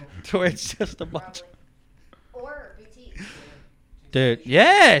Goodwill. to where it's just a bunch. Or boutiques. Dude,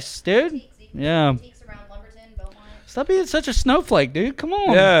 yes, dude. Boutiques. You can Yeah. go to boutiques around Lumberton, Beaumont. Stop being such a snowflake, dude. Come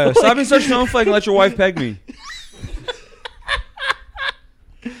on. Yeah, stop being such a snowflake and let your wife peg me.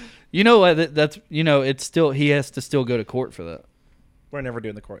 You know what? That's it's still he has to still go to court for that. We're never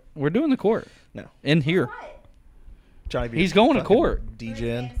doing the court. We're doing the court No. in here. What? Johnny B. He's going to fucking court.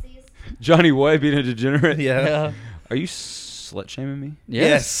 DJing. Fantasies? Johnny White being a degenerate. Yeah. Are you slut shaming me?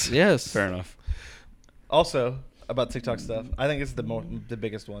 Yes. Yes. Fair enough. Also, about TikTok stuff, I think it's the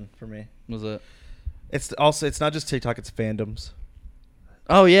biggest one for me. Was it? It's not just TikTok, it's fandoms.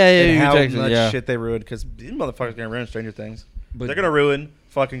 Oh yeah, yeah. And you how texted, much yeah. shit they ruined, because these motherfuckers are going to ruin Stranger Things. But They're going to ruin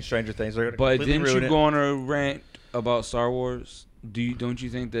fucking Stranger Things. They're going to But completely didn't ruin you it. go on a rant about Star Wars? Don't you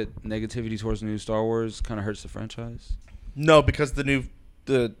think that negativity towards the new Star Wars kind of hurts the franchise? No, because the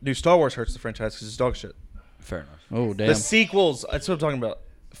new Star Wars hurts the franchise because it's dog shit. Fair enough. Oh damn. The sequels, that's what I'm talking about.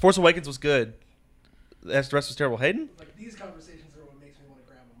 Force Awakens was good. The rest was terrible. Hayden? Like these conversations are what makes me want to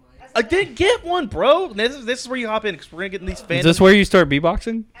grab a mic. I did get one, bro. This is where you hop in, because we're going to get in these fandoms. Is this where you start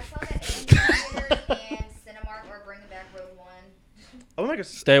beatboxing? I saw that Theater and Cinemark are bringing back Rogue One. Oh my God.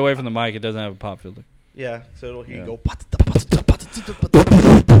 Stay away from the mic. It doesn't have a pop filter. Yeah, so it'll hear Yeah. you go.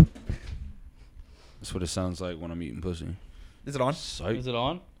 That's what it sounds like when I'm eating pussy. Is it on? Psych. Is it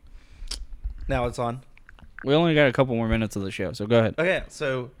on? Now it's on. We only got a couple more minutes of the show, so go ahead. Okay,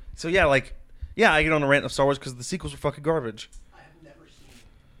 so yeah, I get on a rant of Star Wars because the sequels were fucking garbage. I have never seen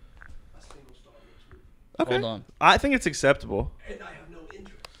a single Star Wars movie, Okay. Hold on. I think it's acceptable. and I have no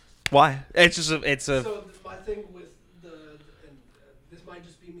interest. Why? It's just it's a So my thing with and this might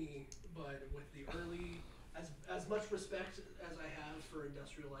just be me, but with the early, as much respect as I have for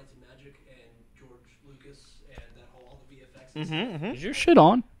Industrial Light and Magic and George Lucas and that whole all the VFX, and stuff, Is your shit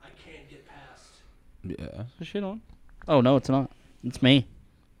on? I can't get past. Yeah. Is your shit on? Oh no, it's not. It's me.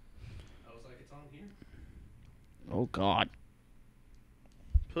 I was like, it's on here. Oh god.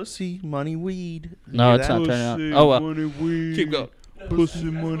 pussy, money, weed. You No, hear it's that? not turning out. Oh well. Keep going. No, Pussy, as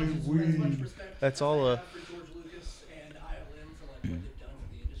money, much weed. respect That's as all, I have for George Lucas and ILM for like what they've done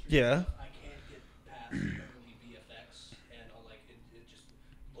for the industry. Yeah. and stuff, I can't get past the early VFX and all, like it just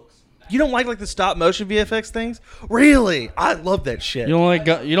looks. You don't like the stop motion VFX things? Really? I love that shit. You don't like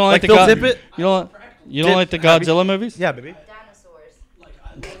you don't like, Like the Phil God- Tippett? You don't like the Godzilla movies? Yeah, baby. Dinosaurs. Like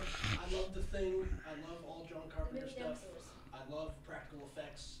I love the thing. I love all John Carpenter Maybe stuff. dinosaurs. I love practical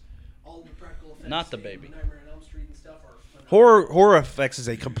effects. All the practical effects. Not the in baby. Nightmare on Elm Street and stuff are phenomenal. Horror effects is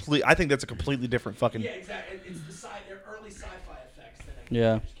a complete. I think that's a completely different fucking. Yeah, exactly. It's the early sci-fi effects that I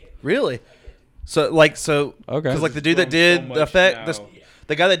Yeah. just can't. Really? I can't do. Okay. Because like the dude that did the effect,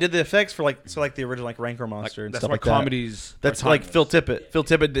 the guy that did the effects for like the original like Rancor monster and That's stuff why like that. comedies. That's are like timeless. Phil Tippett. Phil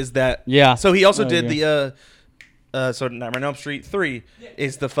Tippett is that. Yeah. So he also Oh, did yeah. the so Nightmare on Elm Street 3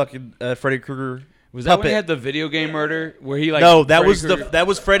 is the fucking Freddy Krueger Was that when he Puppet. had the video game murder where he like? No, that Freddy was Krueger- that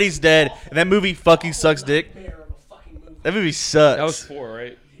was Freddy's Dead, and that movie fucking sucks dick. Bear of a fucking movie. That movie sucks. That was 4,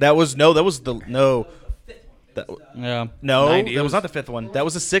 right? That was no. That was the no. That, Yeah. no, 90. it was not the 5th one. That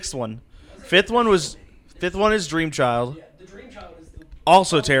was the 6th one. 5th one is Dream Child. Yeah, the Dream Child is the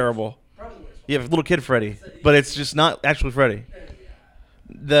Also terrible. probably the worst. You have little kid Freddy, but it's just not actually Freddy.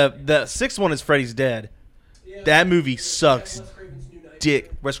 The 6th one is Freddy's Dead. Yeah. That movie sucks Wes Craven's New Nightmare.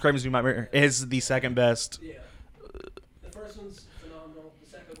 dick. Wes Craven's New Nightmare is the second best. Yeah. The first one's phenomenal. The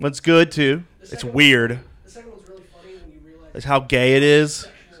second One's good too. It's weird. The second one's really funny when you realize It's how gay it is.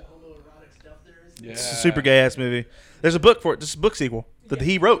 sexual homoerotic stuff there is. Yeah. It's a super gay ass movie. There's a book for it. This is a book sequel that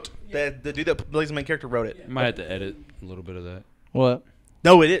he wrote. The dude that plays the main character wrote it. Might have to edit a little bit of that. What?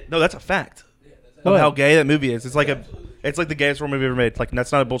 No, no, that's a fact. Of What? how gay that movie is. It's like the gayest horror movie ever made. Like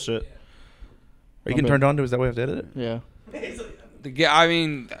that's not a bullshit. Are you getting turned on to? Is that way I have to edit it? Yeah. I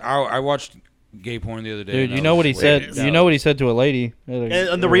mean, I watched gay porn the other day. Dude, and you I know was what he weirded said? out. You know what he said to a lady?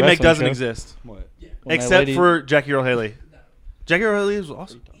 And the remake doesn't exist, What? When that except lady- for Jackie Earl Haley. Jackie Earl Haley was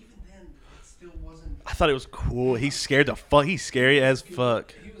awesome. Even then, it still wasn't. I thought it was cool. He's scared the fuck. He's scary as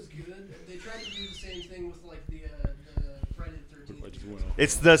fuck. He was good. They tried to do the same thing with like the Friday the 13th.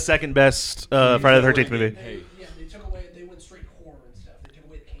 It's the second best Friday the 13th movie. Yeah, they took away. They went straight horror and stuff. They took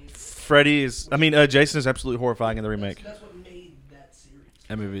away the candy. Freddy is. I mean, Jason is absolutely horrifying in the remake. That's what made that series.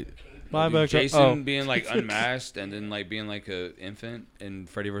 That movie. Bye, Dude, back up. Jason Oh. being like unmasked and then like being like a infant and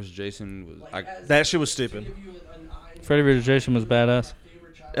Freddy vs. Jason was Like, I, as- That shit was to stupid. give you an eye- Freddy vs. Jason was badass. My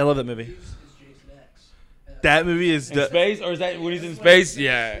favorite child I love that movie. is Jason X. That movie is in the space or is that when he's in space?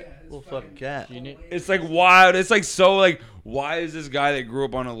 Yeah. little fucking cat. It's like wild. It's like so like why is this guy that grew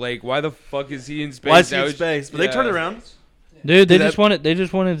up on a lake? Why the fuck is he in space? Why is he now? in space? But they turned it around. Dude, they Dude,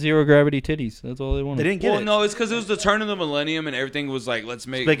 just wanted zero gravity titties. That's all they wanted. They didn't get Well, it. no, it's because it was the turn of the millennium and everything was like, let's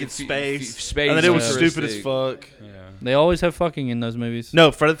make Make it space. space, And then it was futuristic. stupid as fuck. Yeah. They always have fucking in those movies.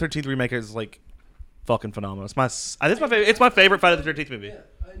 No, Friday the 13th remake is like fucking phenomenal. It's my favorite. It's my favorite Friday the 13th movie.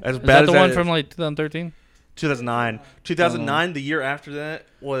 As Is bad that as the one is. from like 2013? 2009. 2009. The year after that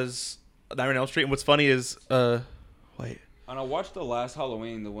was Nightmare on Elm Street. And what's funny is, wait, And I watched the last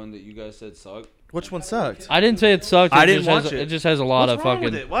Halloween, the one that you guys said sucked. which one sucked? I didn't say it sucked. I It didn't just has- watch it. It just has a lot What's of wrong fucking.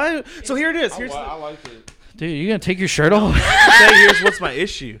 with it? Why? So here it is. Here's I liked it. Dude, you gonna take your shirt off? here's what's my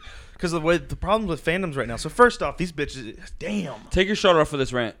issue. Because the problem with fandoms right now. So first off, these bitches. Damn. Take your shirt off for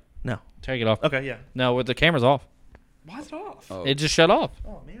this rant. No. Take it off. Okay. Yeah. No, with the camera's off. Why is it off? Oh, It just shut off.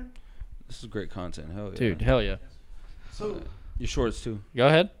 Oh man. this is great content. Hell yeah. Dude, hell yeah. So Your shorts too. Go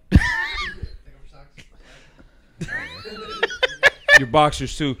ahead. Your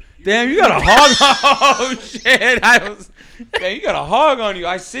boxers too. Damn, you got a hog. Oh shit! Damn, you got a hog on you.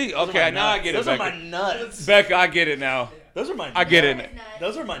 I see. Okay, now I get it. Those are Becca. my nuts. Becca, I get it now. Those are my. I get it.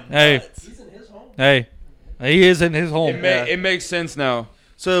 Those are my Hey. nuts. he's in his home. Hey, he is in his home. It makes sense now.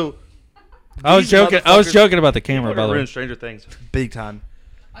 So I was these joking. I was motherfuckers- joking about the camera, by the way. ruined Stranger Things big time.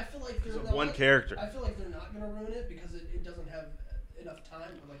 I feel like they're One character. I feel like they're not gonna ruin it because it doesn't have enough time.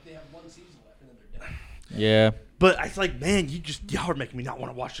 Like they have one season left and then they're done. Yeah. But it's like, man, y'all are making me not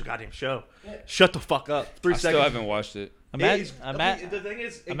want to watch the goddamn show. Shut the fuck up. 3 I seconds. still haven't watched it. Imagine. The thing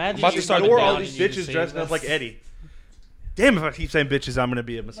is, Imagine about to you start ignore all down these and you just bitches see dressing it. up like Eddie. Damn, if I keep saying bitches, I'm gonna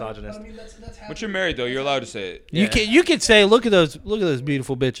be a misogynist. But I mean, that's But you're married though. You're allowed to say it. You could say, look at those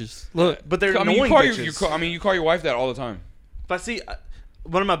beautiful bitches. Look. But they're I mean, you annoying call bitches. you call your wife that all the time. If I see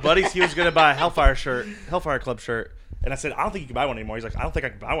one of my buddies, he was gonna buy a Hellfire Club shirt, and I said, I don't think you can buy one anymore. He's like, I don't think I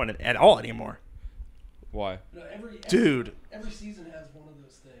can buy one at all anymore. Why? No, Dude. Every season has one of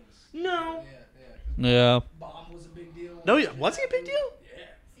those things. No. Yeah. Yeah. Bob was a big deal. No, was he a big deal?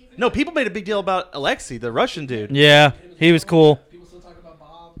 Yeah. No, people made a big deal about Alexei, the Russian dude. Yeah. He was cool. People still talk about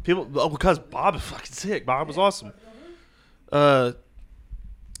Bob. Because Bob is fucking sick. Bob was awesome. Nah,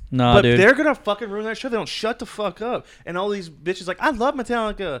 But dude. they're gonna fucking ruin that show. They don't shut the fuck up. And all these bitches like, I love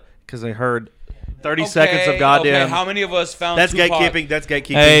Metallica because they heard 30 seconds of goddamn. Okay, how many of us found That's Tupac? gatekeeping. That's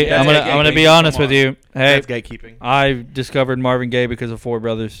gatekeeping. Hey, That's I'm gatekeeping. gonna be honest with you. Hey, That's gatekeeping. I discovered Marvin Gaye because of Four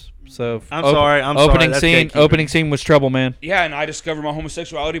Brothers. So I'm sorry. I'm sorry. opening That's scene. gatekeeping. Opening scene was trouble, man. Yeah, and I discovered my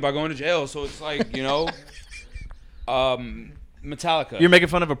homosexuality by going to jail. So it's like, you know, Metallica. You're making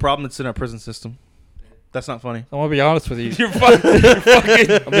fun of a problem that's in our prison system. That's not funny. I'm gonna be honest with you. You're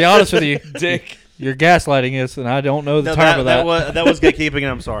fucking I'll be honest with you. dick. You're gaslighting us, and I don't know the No, term of that. that was gatekeeping, and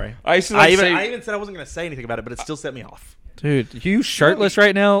I'm sorry. I used to I say, even said I wasn't gonna say anything about it, but it still set me off. Dude, you shirtless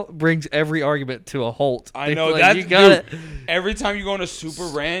right now brings every argument to a halt. I know Like, that. you got it. Every time you go on a super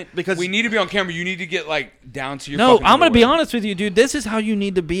rant, Because- we need to be on camera. You need to get like down to your. No, fucking I'm gonna be underwear. honest with you, dude. This is how you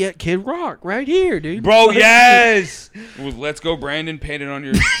need to be at Kid Rock, right here, dude. bro. Yes. Well, let's go, Brandon. Paint it on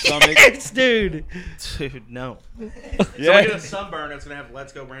your stomach. Yes, dude. Dude, no. So Yeah. I get a sunburn. It's gonna have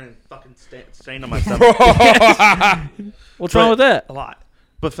 "Let's Go Brandon" fucking stain on my stomach. What's wrong with that? A lot.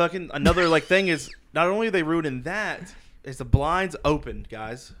 But fucking another like thing is not only are they ruining that, is the blinds open,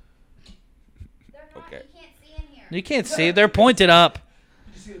 guys. They're not, Okay. You can't see in here. You can't see. They're pointed up.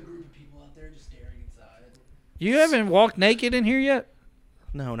 You just see a group of people out there just staring inside. You haven't walked naked in here yet?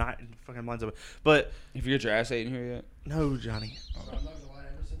 No, not fucking blinds open. But If you get your ass ate in here yet, no, Johnny. So I'm not gonna lie,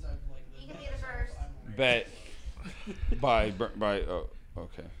 ever since I've like You lived can by be the myself, first. bet. by. Oh,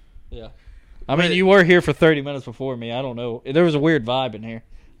 okay. Yeah. I mean, you were here for 30 minutes before me. I don't know. There was a weird vibe in here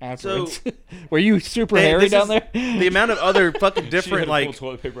afterwards. Were you super hairy this down is there? The amount of other fucking She different had to pull like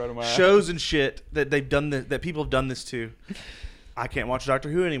toilet paper out of my ass. shows and shit that they've done that people have done this to. I can't watch Doctor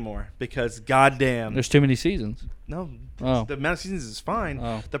Who anymore because goddamn. There's too many seasons. No, Oh. the amount of seasons is fine.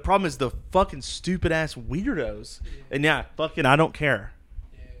 Oh. The problem is the fucking stupid ass weirdos. And yeah, fucking I don't care.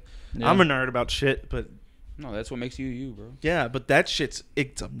 Yeah. I'm a nerd about shit, but No, that's what makes you you, bro. yeah, but that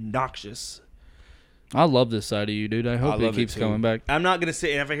it's obnoxious. I love this side of you, dude. I hope I it love it keeps too. coming back. I'm not gonna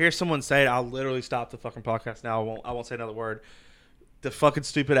say, and if I hear someone say it, I'll literally stop the fucking podcast now. I won't say another word. The fucking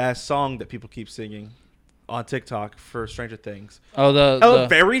stupid ass song that people keep singing on TikTok for Stranger Things. Oh, the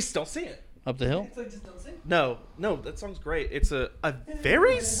Very still sing it. up the hill? It's like just don't sing. No, that song's great. It's a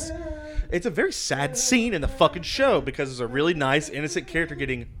very sad scene in the fucking show because there's a really nice innocent character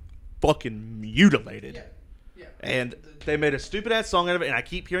getting fucking mutilated. Yeah. And they made a stupid ass song out of it, and I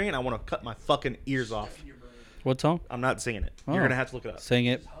keep hearing it, and I want to cut my fucking ears off. What song? I'm not singing it. Oh. You're gonna have to look it up. Sing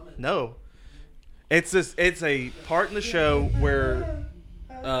it. No, it's a part in the show where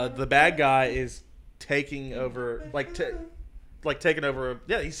the bad guy is taking over, taking over.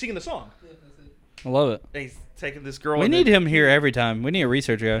 Yeah, he's singing the song. I love it. And he's taking this girl. We and need then- him here every time. We need a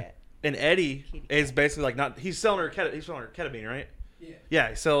research guy. And Eddie is basically like not. He's selling her ketamine, right? Yeah. Yeah,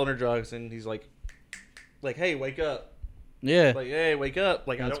 he's selling her drugs, and he's like, hey, wake up. Yeah. Like, hey, wake up.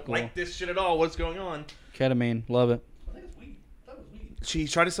 Like, I That's don't cool. like this shit at all. What's going on? Ketamine. Love it. I think it's weed. I thought it was weed. She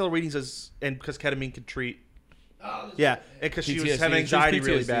tried to sell her weed. He says, and because ketamine can treat. Oh, that's Yeah, right. because she was PTSD. having She was anxiety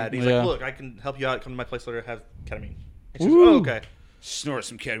really PTSD. bad. He's Yeah. like, look, I can help you out. Come to my place later. Have ketamine. And she's Woo. like, oh, okay. Snort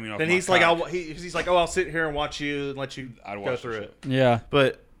some ketamine off. Then my he's like, cock. he's like, oh, I'll sit here and watch you and let you I'd go watch through that it. Yeah.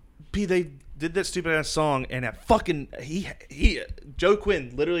 But they did that stupid ass song, and that fucking Joe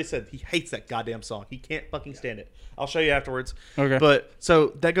Quinn literally said he hates that goddamn song. He can't fucking stand it. I'll show you afterwards. Okay. But so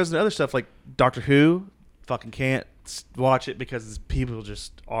that goes into other stuff like Doctor Who. Fucking can't watch it because people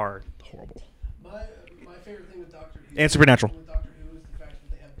just are horrible. My favorite thing with Doctor Who And Supernatural. with Doctor Who is the fact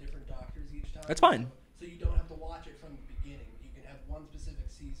that they have different doctors each time. That's fine. So you don't have to watch it from the beginning. You can have one specific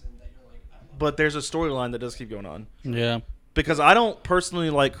season that you're like, I love. But there's a storyline that does keep going on. Yeah. Because I don't personally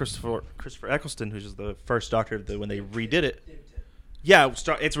like Christopher Eccleston, who's the first Doctor when they redid it. David Tennant.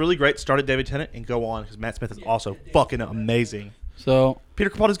 Yeah, it's really great. Start at David Tennant and go on because Matt Smith is also fucking amazing. So Peter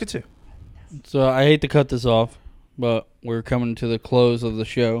Capaldi's good too. I hate to cut this off, but we're coming to the close of the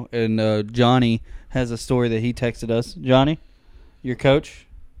show, and Johnny has a story that he texted us. Johnny, your coach?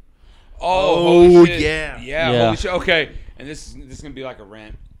 Oh, holy shit. yeah. Yeah. Holy shit. Okay, and this is gonna be like a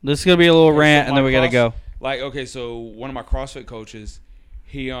rant. This is gonna be a little rant, So and then my we gotta cross- go. Like, okay, so one of my CrossFit coaches,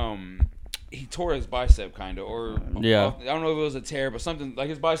 he tore his bicep kind of, or Yeah. I don't know if it was a tear, but something like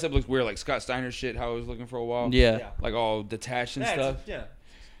his bicep looks weird, like Scott Steiner shit. How it was looking for a while, Yeah. like all detached and stuff. Yeah.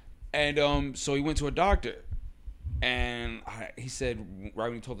 And so he went to a doctor, and he said right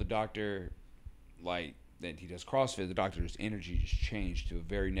when he told the doctor, like, that he does CrossFit, the doctor's energy just changed to a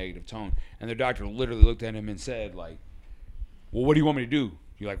very negative tone, and the doctor literally looked at him and said, like, "Well, what do you want me to do?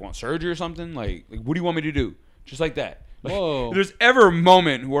 You like want surgery or something? Like what do you want me to do?" Just like that. Like, Whoa. if there's ever a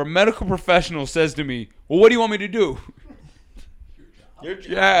moment where a medical professional says to me, "Well, what do you want me to do?"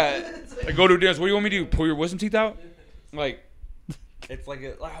 Yeah, I go to a dentist. What do you want me to do? Pull your wisdom teeth out? Like, It's like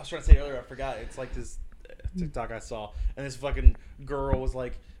I was trying to say earlier, I forgot. It's like this TikTok I saw, and this fucking girl was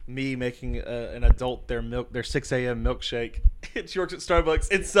like me making an adult their 6 a.m. milkshake. And she works at Starbucks,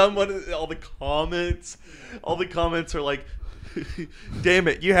 and all the comments are like, "Damn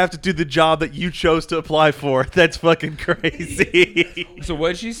it, you have to do the job that you chose to apply for." That's fucking crazy. so what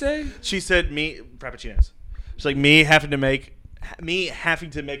did she say? She said frappuccinos. She's like me having to make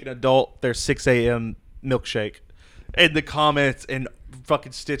an adult their 6 a.m. milkshake. And the comments and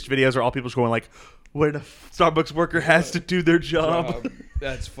fucking stitched videos are all people just going like, when a Starbucks worker has to do their job.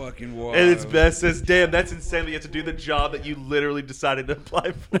 That's fucking wild. And it's Beth says, damn, that's insane that you have to do the job that you literally decided to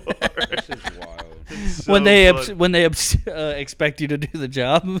apply for. That's just wild. It's so when they fun. expect you to do the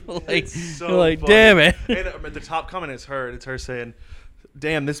job, like It's so you're like, funny. damn it. And the top comment is her. And it's her saying,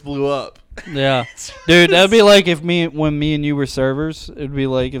 damn, this blew up. Yeah, dude, that'd be like when me and you were servers. It'd be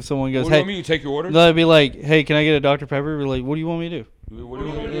like if someone goes, What do you "Hey, want me to take your order?" that'd be like, "Hey, can I get a Dr Pepper?" We're like, "What do you want me to do? What do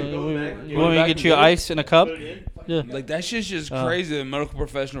you want me to do? You want me to get you ice in a cup?" Yeah. Like that shit's just crazy. The medical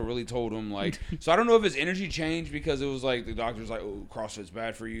professional really told him like. So I don't know if his energy changed because it was like the doctor's like, "Oh, CrossFit's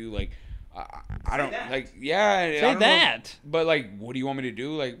bad for you." Like, I don't like. Yeah, I Say don't know that. but like, what do you want me to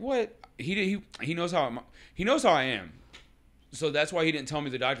do? Like, what? He knows how he knows how I am. So that's why he didn't tell me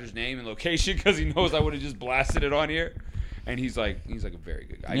the doctor's name and location because he knows I would have just blasted it on here. And he's like a very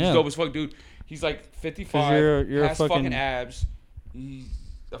good guy. Yeah. He's dope as fuck, dude. He's like 55, you're a has fucking abs. He's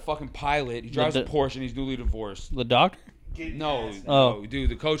a fucking pilot. He drives a Porsche and he's newly divorced. The doctor? No, dude,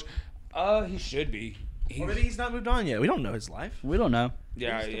 the coach. He should be. Or maybe he's not moved on yet. We don't know his life. We don't know.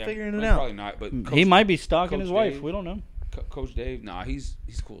 Yeah, still yeah. figuring it He's out. Probably not, but He might be stalking Coach his wife. Dave. We don't know. Coach Dave. Nah, he's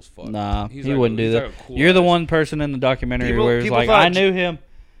cool as fuck. Nah, He's he like wouldn't do he's that. like a cool You're the ass- one person in the documentary People- where it's people like, thought I knew him.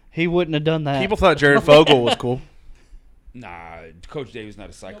 He wouldn't have done that. People thought Jared Fogle was cool. Nah, Coach Dave is not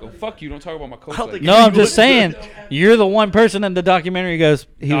a psycho. Fuck you. Don't talk about my coach. I don't Like think- No, I'm just saying. You're the one person in the documentary who goes,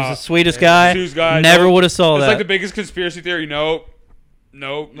 he was Nah, the sweetest guy. Sweetest guy. Never Nope. would have saw It's that. like the biggest conspiracy theory. Nope.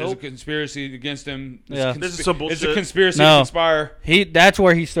 There's a conspiracy against him. Yeah. This is some It's a bullshit. conspiracy No. to conspire. That's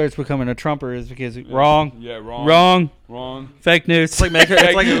where he starts becoming a Trumper is because wrong. Yeah, wrong. Wrong. Fake news. It's like make her,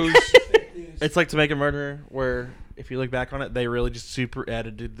 Fake news. it's like To Make a Murderer, where if you look back on it, they really just super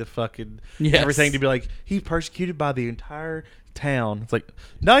edited the fucking Yes. everything to be like he's persecuted by the entire town. It's like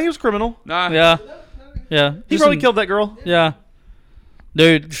no, he was criminal. Nah. Yeah. Yeah. He probably killed that girl. Yeah.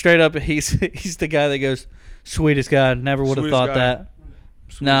 Dude, straight up, he's the guy that goes, sweetest guy. Never would have Sweetest thought guy. that.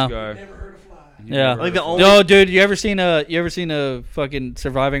 Sweetest No. guy. Never heard a fly. Yeah. Like the only No, dude, you ever seen a fucking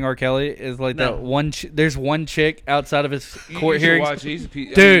Surviving R. Kelly? Is like No. that one. There's one chick outside of his You court should hearings. watch. He's a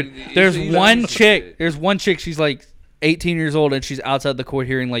piece- I Dude, mean, there's he's one a- chick. There's one chick. She's like 18 years old, and she's outside the court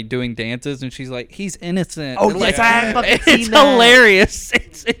hearing, like doing dances, and she's like, "He's innocent." Oh, And, yes, like, I have fucking it's seen that. hilarious.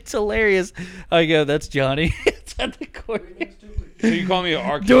 It's hilarious. I go, "That's Johnny." It's at the court. So you call me an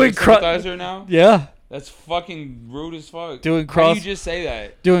R. Kelly Doing sympathizer now? Yeah, That's fucking rude as fuck. Doing How cross- do you just say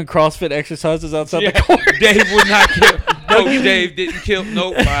that? doing CrossFit exercises outside Yeah. the court. Dave would not kill. Coach Dave didn't kill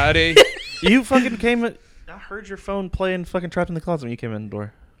nobody. you fucking came. I heard your phone playing fucking Trapped in the Closet when you came in the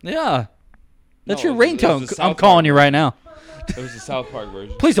door. Yeah, that's No, your it was the ringtone. South I'm calling Park you right now. It was the South Park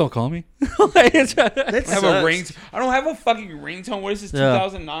version. Please don't call me. I have a ring. I don't have a fucking ringtone. What is this? Yeah.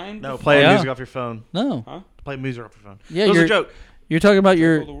 2009? No, play Yeah. music off your phone. No, Huh? Play music off your phone. Yeah, it was you're- a joke. you're talking about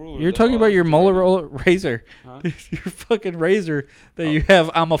your. Circle the ruler, You're the talking about your ball. Motorola Razor. Huh? Your fucking razor that you have.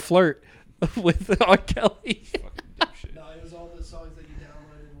 I'm a flirt with R. Kelly. Fucking dipshit. No, it was all the songs that you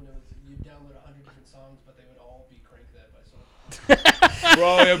downloaded when it was you download 100 different songs, but they would all be Crank That by song.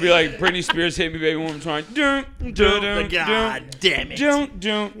 Bro, it'll be like Britney Spears hit me, baby, one more time. Dun, dun, dun, God damn it. dun,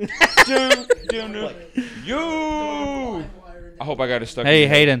 dun, dun, dun, dun. Yo! I hope I got it stuck. Hey in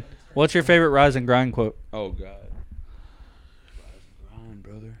there. Hayden, what's your favorite Rise and Grind quote? Oh God. Grind,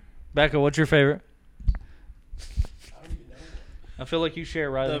 brother. Becca, what's your favorite? I don't even know. I feel like you share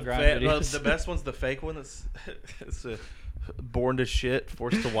Rise The, and Grind videos. the best one's the fake one. That's it's born to shit,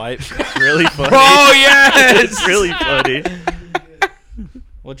 forced to wipe. It's really funny. Oh yes! It's really funny.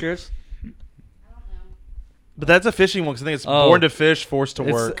 What's yours? I don't know. But that's a fishing one because I think it's Oh. born to fish, forced to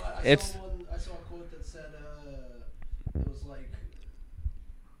It's- work. It's- I saw a quote that said it was like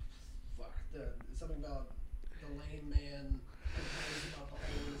something about the lame man complains about the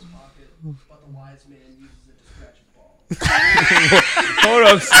hole in his pocket, but the wise man uses it to scratch his balls. Hold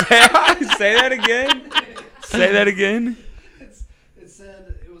up. Say that again. Say that again. It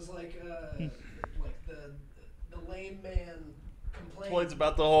said it was like the lame man complains Complains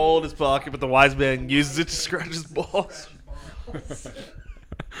about the hole in his pocket, but the wise man uses it to scratch his balls. That's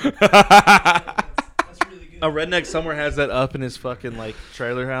really good. A redneck somewhere has that up in his fucking like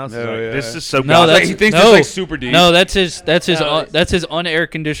trailer house. He's Oh, like, yeah. This is so No, goddamn- that's He thinks no, it's like super deep. No, that's his No, it's- that's his unair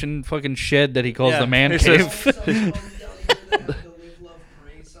conditioned fucking shed that he calls Yeah, the man it says- cave. Some down here that have the live, love,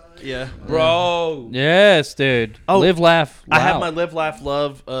 pray sign. yeah. Bro. Yes, dude. Oh, Live, laugh, I have loud. my Live, Laugh,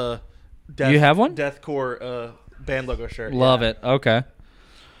 Love. Death, You have one? Deathcore band logo shirt. Love Yeah. it. Okay.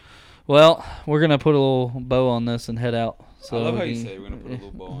 Well, we're gonna put a little bow on this and head out. So I love how we you can- say we're gonna put a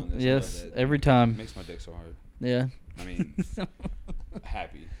little bow on this. Yes, I love that. every It time. makes my dick so hard. Yeah. I mean,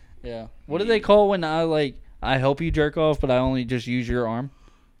 happy. Yeah. What do they call when I help you jerk off, but I only just use your arm?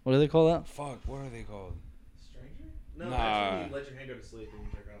 What do they call that? Fuck, what are they called? Stranger? No, Nah. that's when you let your hand go to sleep and you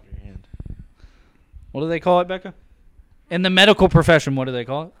jerk off your hand. What do they call it, Becca? In the medical profession, what do they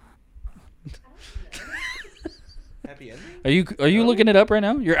call it? Happy ending? Are you looking it up right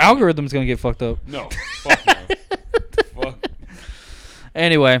now? Your algorithm's gonna get fucked up. No. Fuck no. Fuck.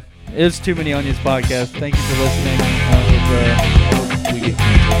 Anyway, it's Too Many Onions podcast. Thank you for listening. I hope we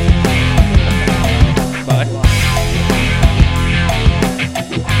get